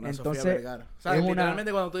 o sea, una Entonces, Sofía Vergara. O sea, es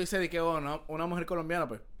literalmente cuando tú dices de que una mujer colombiana,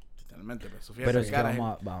 pues, literalmente, pues, Sofía Pero es que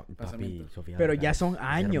Vergara papi, pensamiento. Sofía Pero Vergara ya son es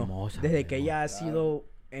años. hermosa, Desde que weón. ella ha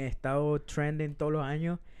estado trending todos los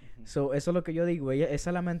años. So, eso es lo que yo digo. Esa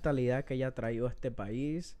es la mentalidad que ella ha traído a este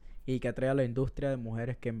país. Y que atrae a la industria de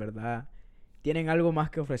mujeres que en verdad tienen algo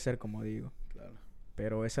más que ofrecer, como digo. Claro.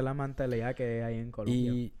 Pero esa es la mentalidad que hay en Colombia.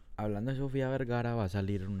 Y hablando de Sofía Vergara, va a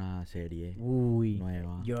salir una serie Uy,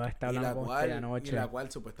 nueva. yo estaba Y la hablando con usted anoche. y la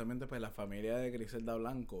cual supuestamente pues la familia de Griselda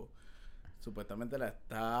Blanco supuestamente la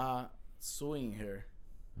está suing her.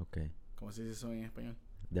 Ok. ¿Cómo se dice eso en español?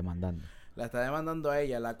 Demandando. La está demandando a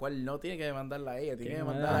ella, la cual no tiene que demandarla a ella, tiene que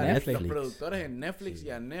demandar a a Netflix. los productores en Netflix Sí, y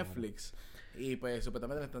a Netflix. Y pues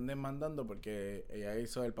supuestamente la están demandando porque ella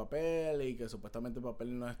hizo el papel y que supuestamente el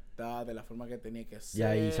papel no está de la forma que tenía que ser. Y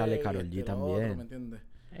ahí sale Karol y G lo otro, también. ¿me entiendes?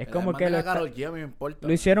 Es La como que demandan lo, a Karol G, a mí me importa.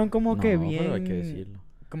 lo hicieron como No, que pero bien. hay que decirlo.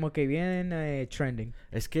 Como que bien trending.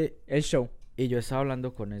 Es que, El show. y yo estaba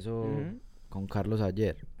hablando con eso, con Carlos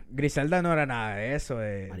ayer. Griselda no era nada de eso.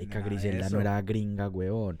 Marica, nada de Griselda eso. no era gringa,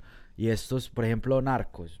 huevón. Y estos, por ejemplo,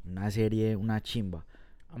 Narcos, una serie, una chimba.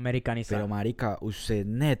 Americanizada. Pero marica, usted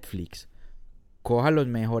Netflix, coja los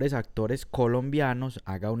mejores actores colombianos,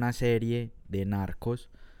 haga una serie de Narcos.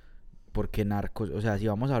 Porque Narcos, o sea, si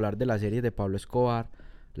vamos a hablar de la serie de Pablo Escobar,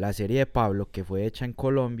 la serie de Pablo que fue hecha en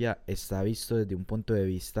Colombia está visto desde un punto de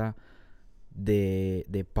vista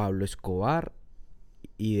de Pablo Escobar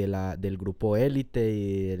y del grupo élite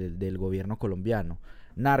y del gobierno colombiano.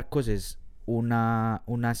 Narcos es una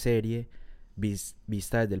serie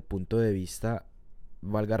vista desde el punto de vista,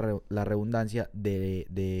 valga la redundancia,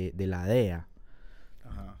 de la DEA.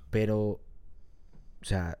 Ajá. Pero, o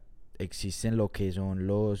sea, existen lo que son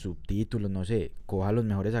los subtítulos, no sé, coja los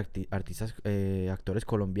mejores artistas, actores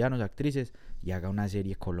colombianos, actrices, y haga una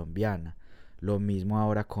serie colombiana. Lo mismo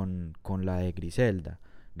ahora con la de Griselda.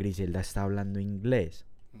 Griselda está hablando inglés.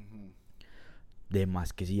 De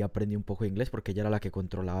más que sí aprendí un poco de inglés porque ella era la que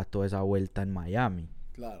controlaba toda esa vuelta en Miami.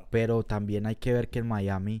 Claro. Pero también hay que ver que en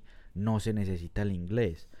Miami no se necesita el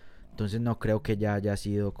inglés. Entonces no creo que ella haya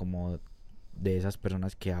sido como de esas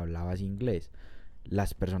personas que hablabas inglés.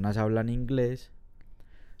 Las personas hablan inglés,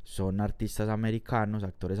 son artistas americanos,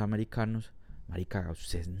 actores americanos. Marica,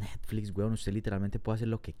 usted es Netflix, weón, usted literalmente puede hacer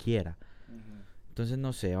lo que quiera. Entonces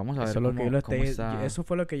no sé, vamos a ver cómo está. Eso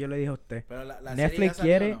fue lo que yo le dije a usted. Pero la Netflix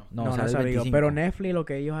quiere... No, no salió. Pero Netflix lo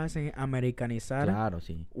que ellos hacen es americanizar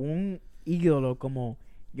un ídolo como...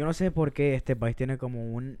 Yo no sé por qué este país tiene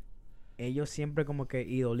como un... Ellos siempre como que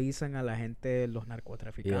idolizan a la gente, los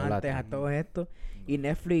narcotraficantes, a todo esto. Y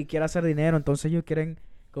Netflix quiere hacer dinero, entonces ellos quieren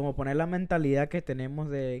como poner la mentalidad que tenemos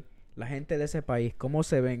de la gente de ese país, cómo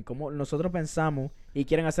se ven, cómo nosotros pensamos y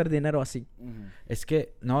quieren hacer dinero así. Es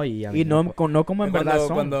que, no, y no como en verdad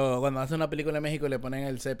son. Cuando hacen una película en México le ponen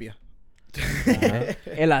el sepia.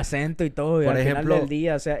 El acento y todo, y por al ejemplo, final del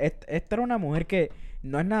día, o sea, esta era una mujer que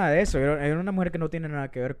no es nada de eso, era una mujer que no tiene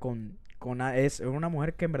nada que ver con nada, es una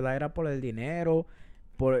mujer que en verdad era por el dinero,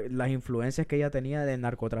 por las influencias que ella tenía del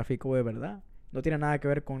narcotráfico de verdad. No tiene nada que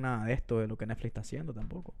ver con nada de esto, de lo que Netflix está haciendo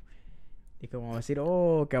tampoco. Y como decir,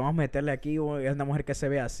 que vamos a meterle aquí, es una mujer que se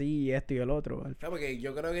ve así, y esto y el otro. Claro, porque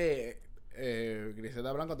yo creo que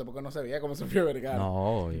Griselda Blanco tampoco no se veía como Sofía Vergara.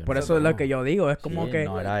 No, por eso es lo que yo digo, es como que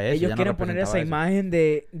no ellos quieren no poner esa imagen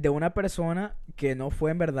de una persona que no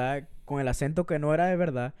fue en verdad, con el acento que no era de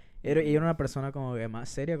verdad. Era una persona como que más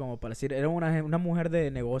seria, como para decir, era una mujer de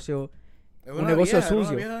negocio, un negocio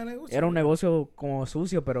sucio. Era un negocio como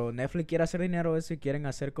sucio, pero Netflix quiere hacer dinero de eso y quieren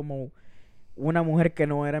hacer como una mujer que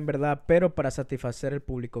no era en verdad, pero para satisfacer el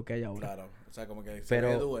público que hay ahora. Claro, o sea, como que se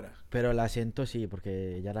ve dura. Pero el acento sí,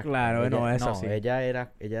 porque ella era... Claro, ella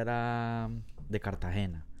era de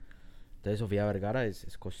Cartagena. Entonces Sofía Vergara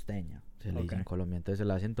es costeña, se le dice en Colombia. Entonces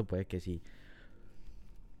el acento puede que sí.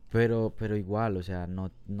 Pero igual, o sea,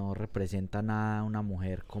 no representa nada una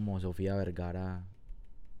mujer como Sofía Vergara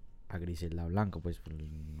a Griselda Blanco, pues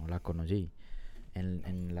no la conocí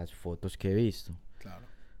en las fotos que he visto. Claro.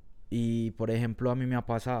 Y, por ejemplo, a mí me ha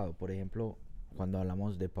pasado, cuando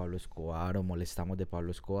hablamos de Pablo Escobar o molestamos de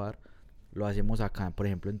Pablo Escobar, lo hacemos acá, por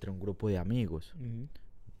ejemplo, entre un grupo de amigos.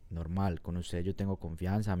 Normal, con usted yo tengo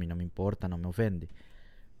confianza, a mí no me importa, no me ofende.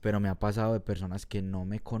 Pero me ha pasado de personas que no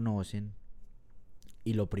me conocen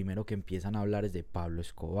y lo primero que empiezan a hablar es de Pablo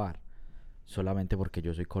Escobar, solamente porque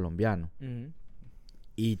yo soy colombiano.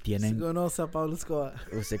 Y tienen... ¿Se conoce a Pablo Escobar?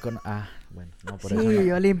 Bueno, no por sí, eso. Sí,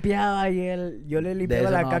 yo limpiaba yo le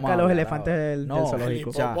limpiaba la caca a los elefantes del zoológico.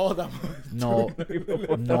 O sea,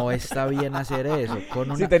 no está bien hacer eso.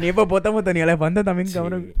 Si tenía hipopótamo, tenía elefante también, sí,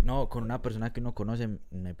 cabrón. No, con una persona que uno conoce,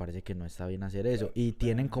 me parece que no está bien hacer eso. Y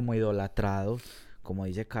tienen como idolatrados, como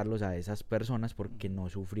dice Carlos, a esas personas porque no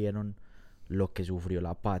sufrieron lo que sufrió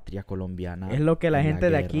la patria colombiana. Es lo que la gente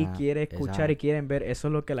de aquí quiere escuchar y quieren ver. Eso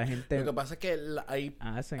es lo que la gente... Lo que pasa es que hay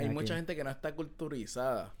mucha gente que no está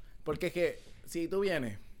culturizada. Porque es que si tú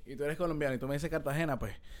vienes y tú eres colombiano y tú me dices Cartagena,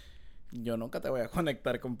 pues yo nunca te voy a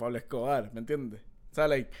conectar con Pablo Escobar, ¿me entiendes? O sea,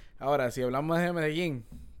 ahora, si hablamos de Medellín,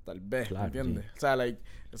 tal vez, claro, ¿me entiendes? Sí.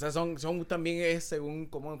 O sea, son también es según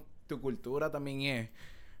cómo tu cultura también es.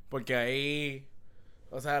 Porque ahí...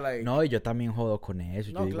 O sea, no, y yo también jodo con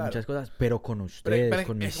eso. Yo digo muchas cosas, pero con ustedes, pero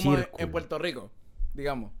con mi círculo. En Puerto Rico,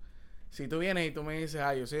 digamos. Si tú vienes y tú me dices,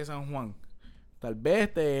 yo soy de San Juan. Tal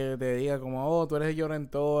vez te diga como, tú eres de Lloren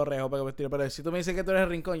Torres, pero si tú me dices que tú eres de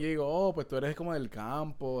Rincón, yo digo, pues tú eres como del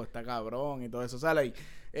campo, está cabrón y todo eso. O sea,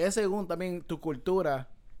 es según también tu cultura,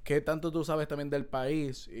 que tanto tú sabes también del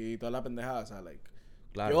país y toda la pendejada. O sea,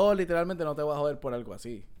 claro. Yo literalmente no te voy a joder por algo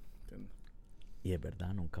así. ¿Entiendes? Y es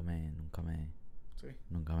verdad, nunca me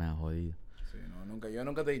ha jodido. Sí, yo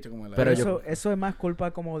nunca te he dicho como la... Pero eso es más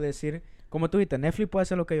culpa como decir... Como tú dijiste, Netflix puede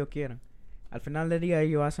hacer lo que ellos quieran. Al final del día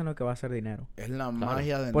ellos hacen lo que va a hacer dinero. Es la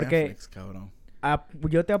magia de Netflix, cabrón.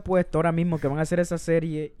 Yo te apuesto ahora mismo que van a hacer esa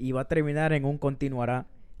serie y va a terminar en un continuará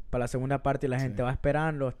para la segunda parte y la gente va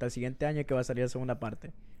esperando hasta el siguiente año que va a salir la segunda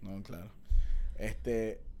parte. No, claro.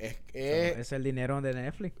 Es el dinero de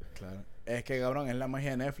Netflix. Claro. Es que, cabrón, es la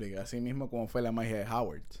magia de Netflix. Así mismo como fue la magia de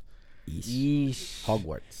Howard.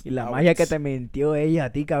 Hogwarts. Y la magia que te mintió ella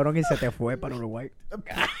a ti, cabrón, y se te fue para Uruguay.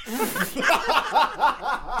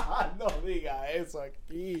 No diga eso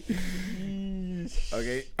aquí. Ok.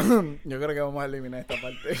 Yo creo que vamos a eliminar esta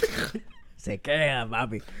parte. Se queda,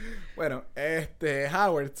 papi. Bueno,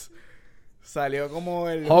 Howard Salió como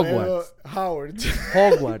el Hogwarts.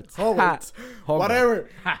 Hogwarts. Whatever.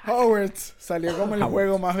 Hogwarts. Salió como el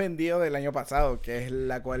juego más vendido del año pasado, que es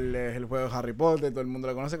la cual es el juego de Harry Potter. Todo el mundo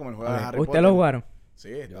lo conoce como el juego de Harry Potter. ¿Ustedes lo jugaron? Sí,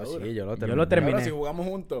 está Yo duro. sí, yo lo Yo lo terminé. Ahora, si jugamos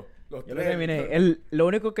juntos, los Yo tres. lo terminé. Lo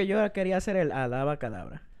único que yo quería hacer era el Alaba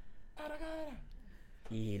Cadabra.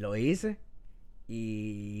 Y lo hice.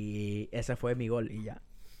 Y ese fue mi gol y ya.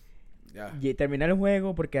 Ya. Y terminé el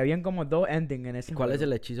juego porque habían como 2 endings en ese ¿Cuál juego. es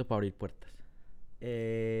el hechizo para abrir puertas?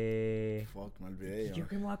 Fuck, me olvidé Yo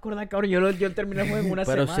que me voy a acordar, cabrón. Yo terminé el juego en una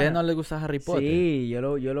Pero a semana. usted no le gusta Harry Potter. Sí, yo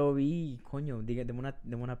lo vi. Coño, deme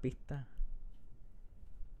una pista.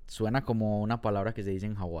 Suena como una palabra que se dice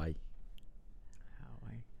en Hawái.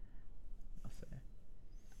 Ay, no sé.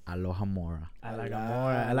 Aloha Mora. A la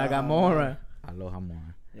Gamora. Aloha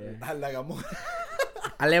Mora. A la Gamora.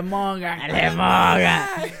 ¡Alemonga!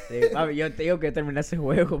 Sí, papi, yo te digo que terminé ese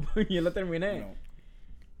juego. Yo lo terminé. No.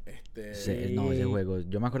 Sí, no, ese juego.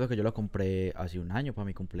 Yo me acuerdo que yo lo compré hace un año para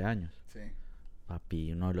mi cumpleaños. Sí.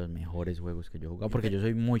 Papi, uno de los mejores juegos que yo he jugado. Porque yo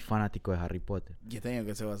soy muy fanático de Harry Potter. ¿Y este año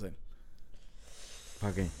qué se va a hacer?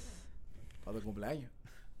 ¿Para qué? Para tu cumpleaños.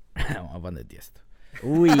 Vamos a poner Tiesto.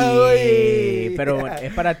 Uy. Uy. Pero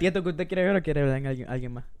 ¿es para ti esto que usted quiere ver o quiere ver en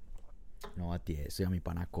alguien más? No, a Tiesto y a mi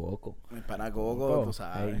pana Coco. Mi pana Coco, Coco. tú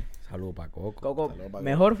sabes. Ey, saludo para Coco. Coco, Saludos para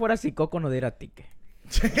mejor fuera si Coco no diera ticket.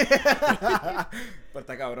 Pero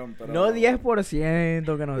está cabrón, pero... No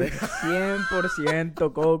 10%, que nos dé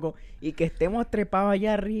 100% Coco. Y que estemos trepados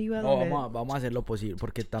allá arriba. No, donde- vamos a hacer lo posible.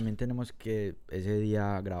 Porque también tenemos que... Ese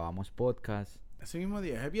día grabamos podcast. Ese mismo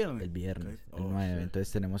día, ¿es el viernes? El viernes, Ok. el Oh, 9. shit.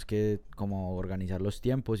 Entonces tenemos que como organizar los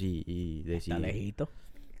tiempos y Está decidir lejito.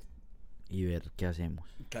 y ver qué hacemos.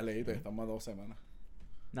 Qué lejito, estamos a 2 semanas.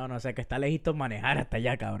 No, o sea que está lejito manejar hasta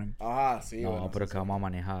allá, cabrón. Ah, sí, No, bueno, pero sí, que sí. vamos a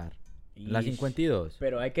manejar. La Ish. 52.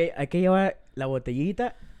 Pero hay que llevar la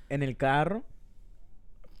botellita en el carro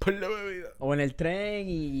Por la bebida. o en el tren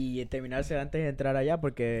y terminarse antes de entrar allá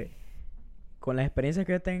porque con las experiencias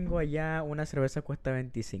que tengo allá una cerveza cuesta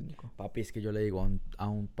 25. Papi, es que yo le digo a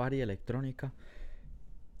un party de electrónica.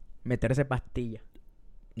 Meterse pastilla.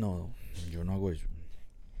 No, yo no hago eso.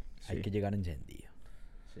 Hay Sí. que llegar encendido.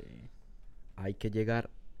 Sí. Hay que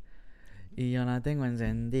llegar. Y yo la tengo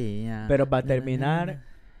encendida. Pero para terminar,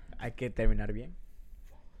 hay que terminar bien.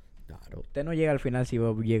 Claro. Usted no llega al final si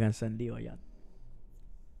llega encendido allá.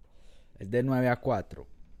 Es de 9 a 4.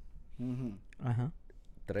 Ujú. Ajá.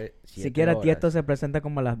 3, 7 Siquiera horas. Tiesto se presenta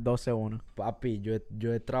como a las 12:01. Papi, yo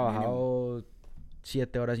he trabajado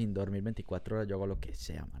 7 horas sin dormir, 24 horas. Yo hago lo que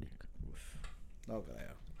sea, marica. No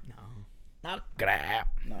creo. No creo.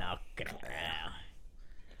 No creo.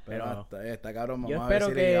 Pero está cabrón, Yo vamos a ver espero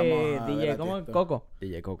si le que llegamos a ver DJ, a ¿cómo? Tiesto. Coco.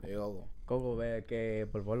 DJ Coco. Sí, Coco. Coco ve que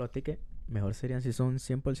por favor los tickets mejor serían si son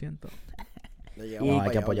 100%. Le Y- llegamos No, para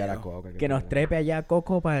hay que allá, apoyar a obligado. Coco. hay Que nos apoyar a trepe allá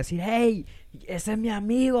Coco para decir, hey, ese es mi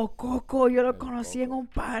amigo Coco, yo lo El conocí en Coco. un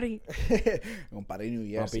party. Un par de New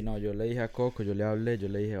Coco. Jersey. Papi, no, yo le dije a Coco, yo le hablé, yo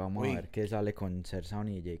le dije, vamos Uy. a ver qué sale con Sersound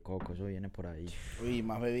y DJ Coco. Eso viene por ahí. Uy,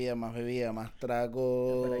 más bebida, más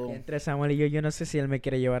trago. Pero aquí entre Samuel y yo no sé si él me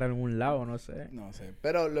quiere llevar a algún lado, no sé. No sé.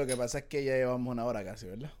 Pero lo que pasa es que ya llevamos 1 hora casi,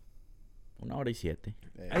 ¿verdad? 1 hora y 7.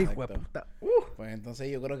 Ay, Exacto. hueputa. Pues entonces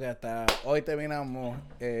yo creo que hasta hoy terminamos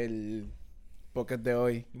el podcast de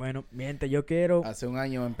hoy. Bueno, mi gente, yo quiero Hace un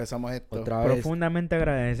año empezamos esto. Otra vez. profundamente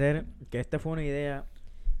agradecer que esta fue una idea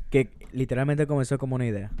que literalmente comenzó como una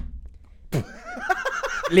idea.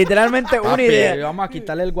 Literalmente una Papi, idea. vamos a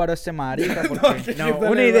quitarle el guaro a este marica porque... No,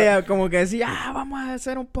 una idea como que decía, vamos a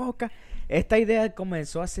hacer un podcast. Esta idea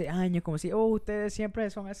comenzó hace años, como si, ustedes siempre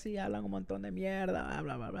son así, hablan un montón de mierda, bla,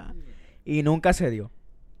 bla, bla, bla. Y nunca se dio.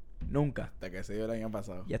 Nunca. Hasta que se dio el año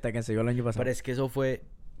pasado. Y hasta que se dio el año pasado. Pero es que eso fue,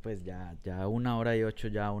 pues ya 1 hora y 8,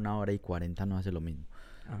 ya 1 hora y 40 no hace lo mismo.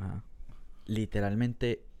 Ajá.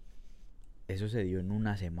 Literalmente, eso se dio en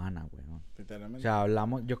una semana, weón. O Literalmente. sea,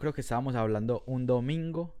 yo creo que estábamos hablando un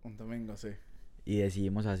domingo Un domingo, sí. y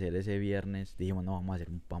decidimos hacer ese viernes. Dijimos, no, vamos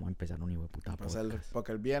a empezar un hijo de puta Pasar podcast.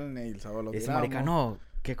 porque el viernes y el sábado lo Ese tiramos. marica, no,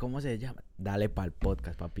 que cómo se llama. Dale pa'l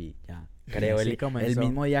podcast, papi, ya. Creo Así el comenzó.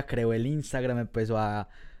 mismo día creó el Instagram, empezó a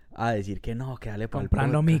decir que no, que dale pa'l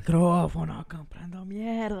Comprando podcast. micrófonos, comprando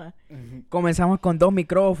mierda. Ujú. Comenzamos con 2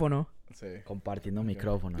 micrófonos. Sí. Compartiendo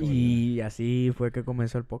micrófonos. Y así fue que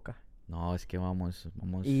comenzó el podcast. No, es que vamos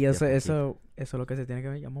Y de a eso poquito. es lo que se tiene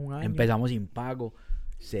que llamar un año. Empezamos sin pago,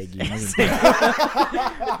 seguimos sin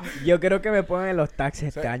pago. Yo creo que me ponen los taxis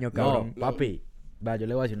este Sí. año, No, cabrón. papi, vea, yo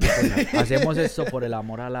le voy a decir una cosa. Hacemos esto por el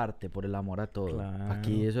amor al arte, por el amor a todo. Claro.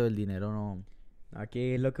 Aquí eso del dinero no...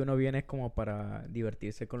 Aquí lo que uno viene es como para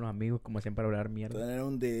divertirse con los amigos, como siempre hablar mierda. Tener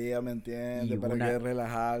un día, ¿me entiendes? Y Para que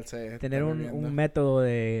relajarse. Tener estar un bebiendo. método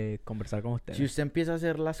de conversar con ustedes. Si usted empieza a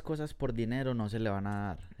hacer las cosas por dinero, no se le van a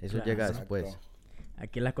dar. Eso Claro. llega Exacto. después.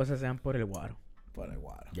 Aquí las cosas se dan por el guaro. Por el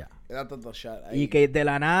guaro. Ya. Era tanto shot ahí. Y que de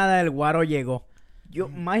la nada el guaro llegó.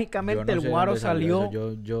 Mágicamente Yo no el sé guaro dónde salió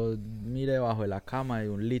salió. eso. Yo miré debajo de la cama y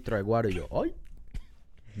 1 litro de guaro y yo, ¡ay!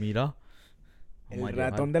 Mira. Vamos a El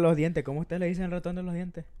llevar. ratón de los dientes. ¿Cómo usted le dice el ratón de los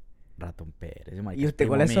dientes? Ratón Pérez. ese marica ¿Y usted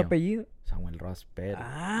cuál es su primo mío. apellido? Samuel Ross Pérez.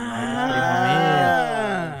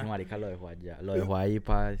 Ah. Ese marica lo dejó allá. Lo dejó ahí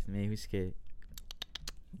para... Me dijo, es que...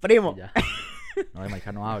 Primo. Ya. No, el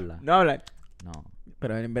marica no habla. No habla. No.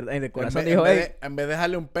 Pero en verdad, en el En corazón vez- dijo, en hey. vez de- en vez de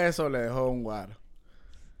dejarle un peso, le dejó un guaro.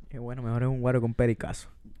 Qué bueno, mejor es un guaro con pericazo.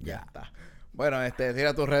 Ya. Está. Bueno,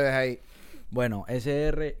 tira tus redes ahí. Bueno,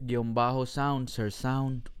 SR-Sound, Sir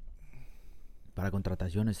Sound. Para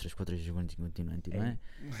contrataciones, 346-45-99.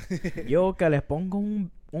 Yo que les pongo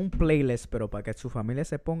un playlist, pero para que su familia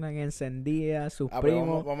se pongan encendida, sus Pero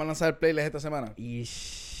primos. vamos a lanzar el playlist esta semana. Y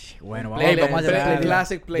bueno, vamos Playlist, a hacer playlist, el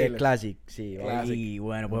classic De playlist. Classic, sí. Classic. Y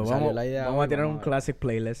bueno, pues Nos salió vamos, la idea vamos a hoy, tirar vamos un a ver. classic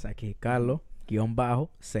playlist aquí,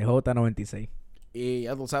 Carlos-CJ96. Y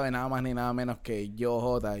ya tú sabes, nada más ni nada menos que yo,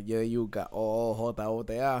 J, Y de Yuca, O, J, O,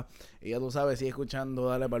 T, A. Y ya tú sabes, sigue escuchando,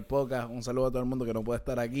 dale para el podcast. Un saludo a todo el mundo que no puede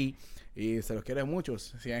estar aquí. Y se los quiere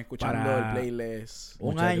muchos. Sigan escuchando Para- el playlist.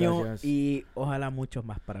 Un Muchas año gracias. y ojalá muchos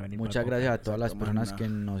más para venir. Muchas para el gracias a podcast. todas las Exacto, personas más que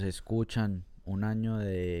nos escuchan. Un año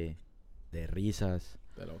de risas,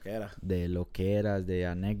 De lo que era. de loqueras, de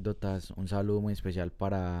anécdotas. Un saludo muy especial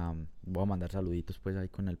para... Voy a mandar saluditos pues ahí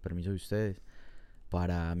con el permiso de ustedes.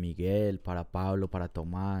 Para Miguel, para Pablo, para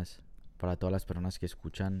Tomás, para todas las personas que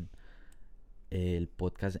escuchan el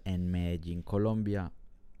podcast en Medellín, Colombia.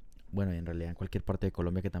 Bueno, y en realidad en cualquier parte de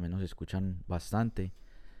Colombia que también nos escuchan bastante.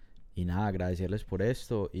 Y nada, agradecerles por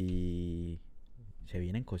esto. Y se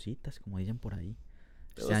vienen cositas, como dicen por ahí.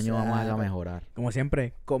 Este O año vamos a sea, mejorar. Como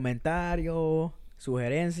siempre, comentarios,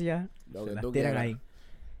 sugerencias, Lo se que las tú tiran quieras. ahí.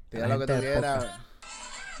 Tira A la lo que tú gente del quieras.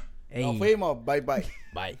 Ey. Nos fuimos. Bye, bye.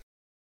 Bye.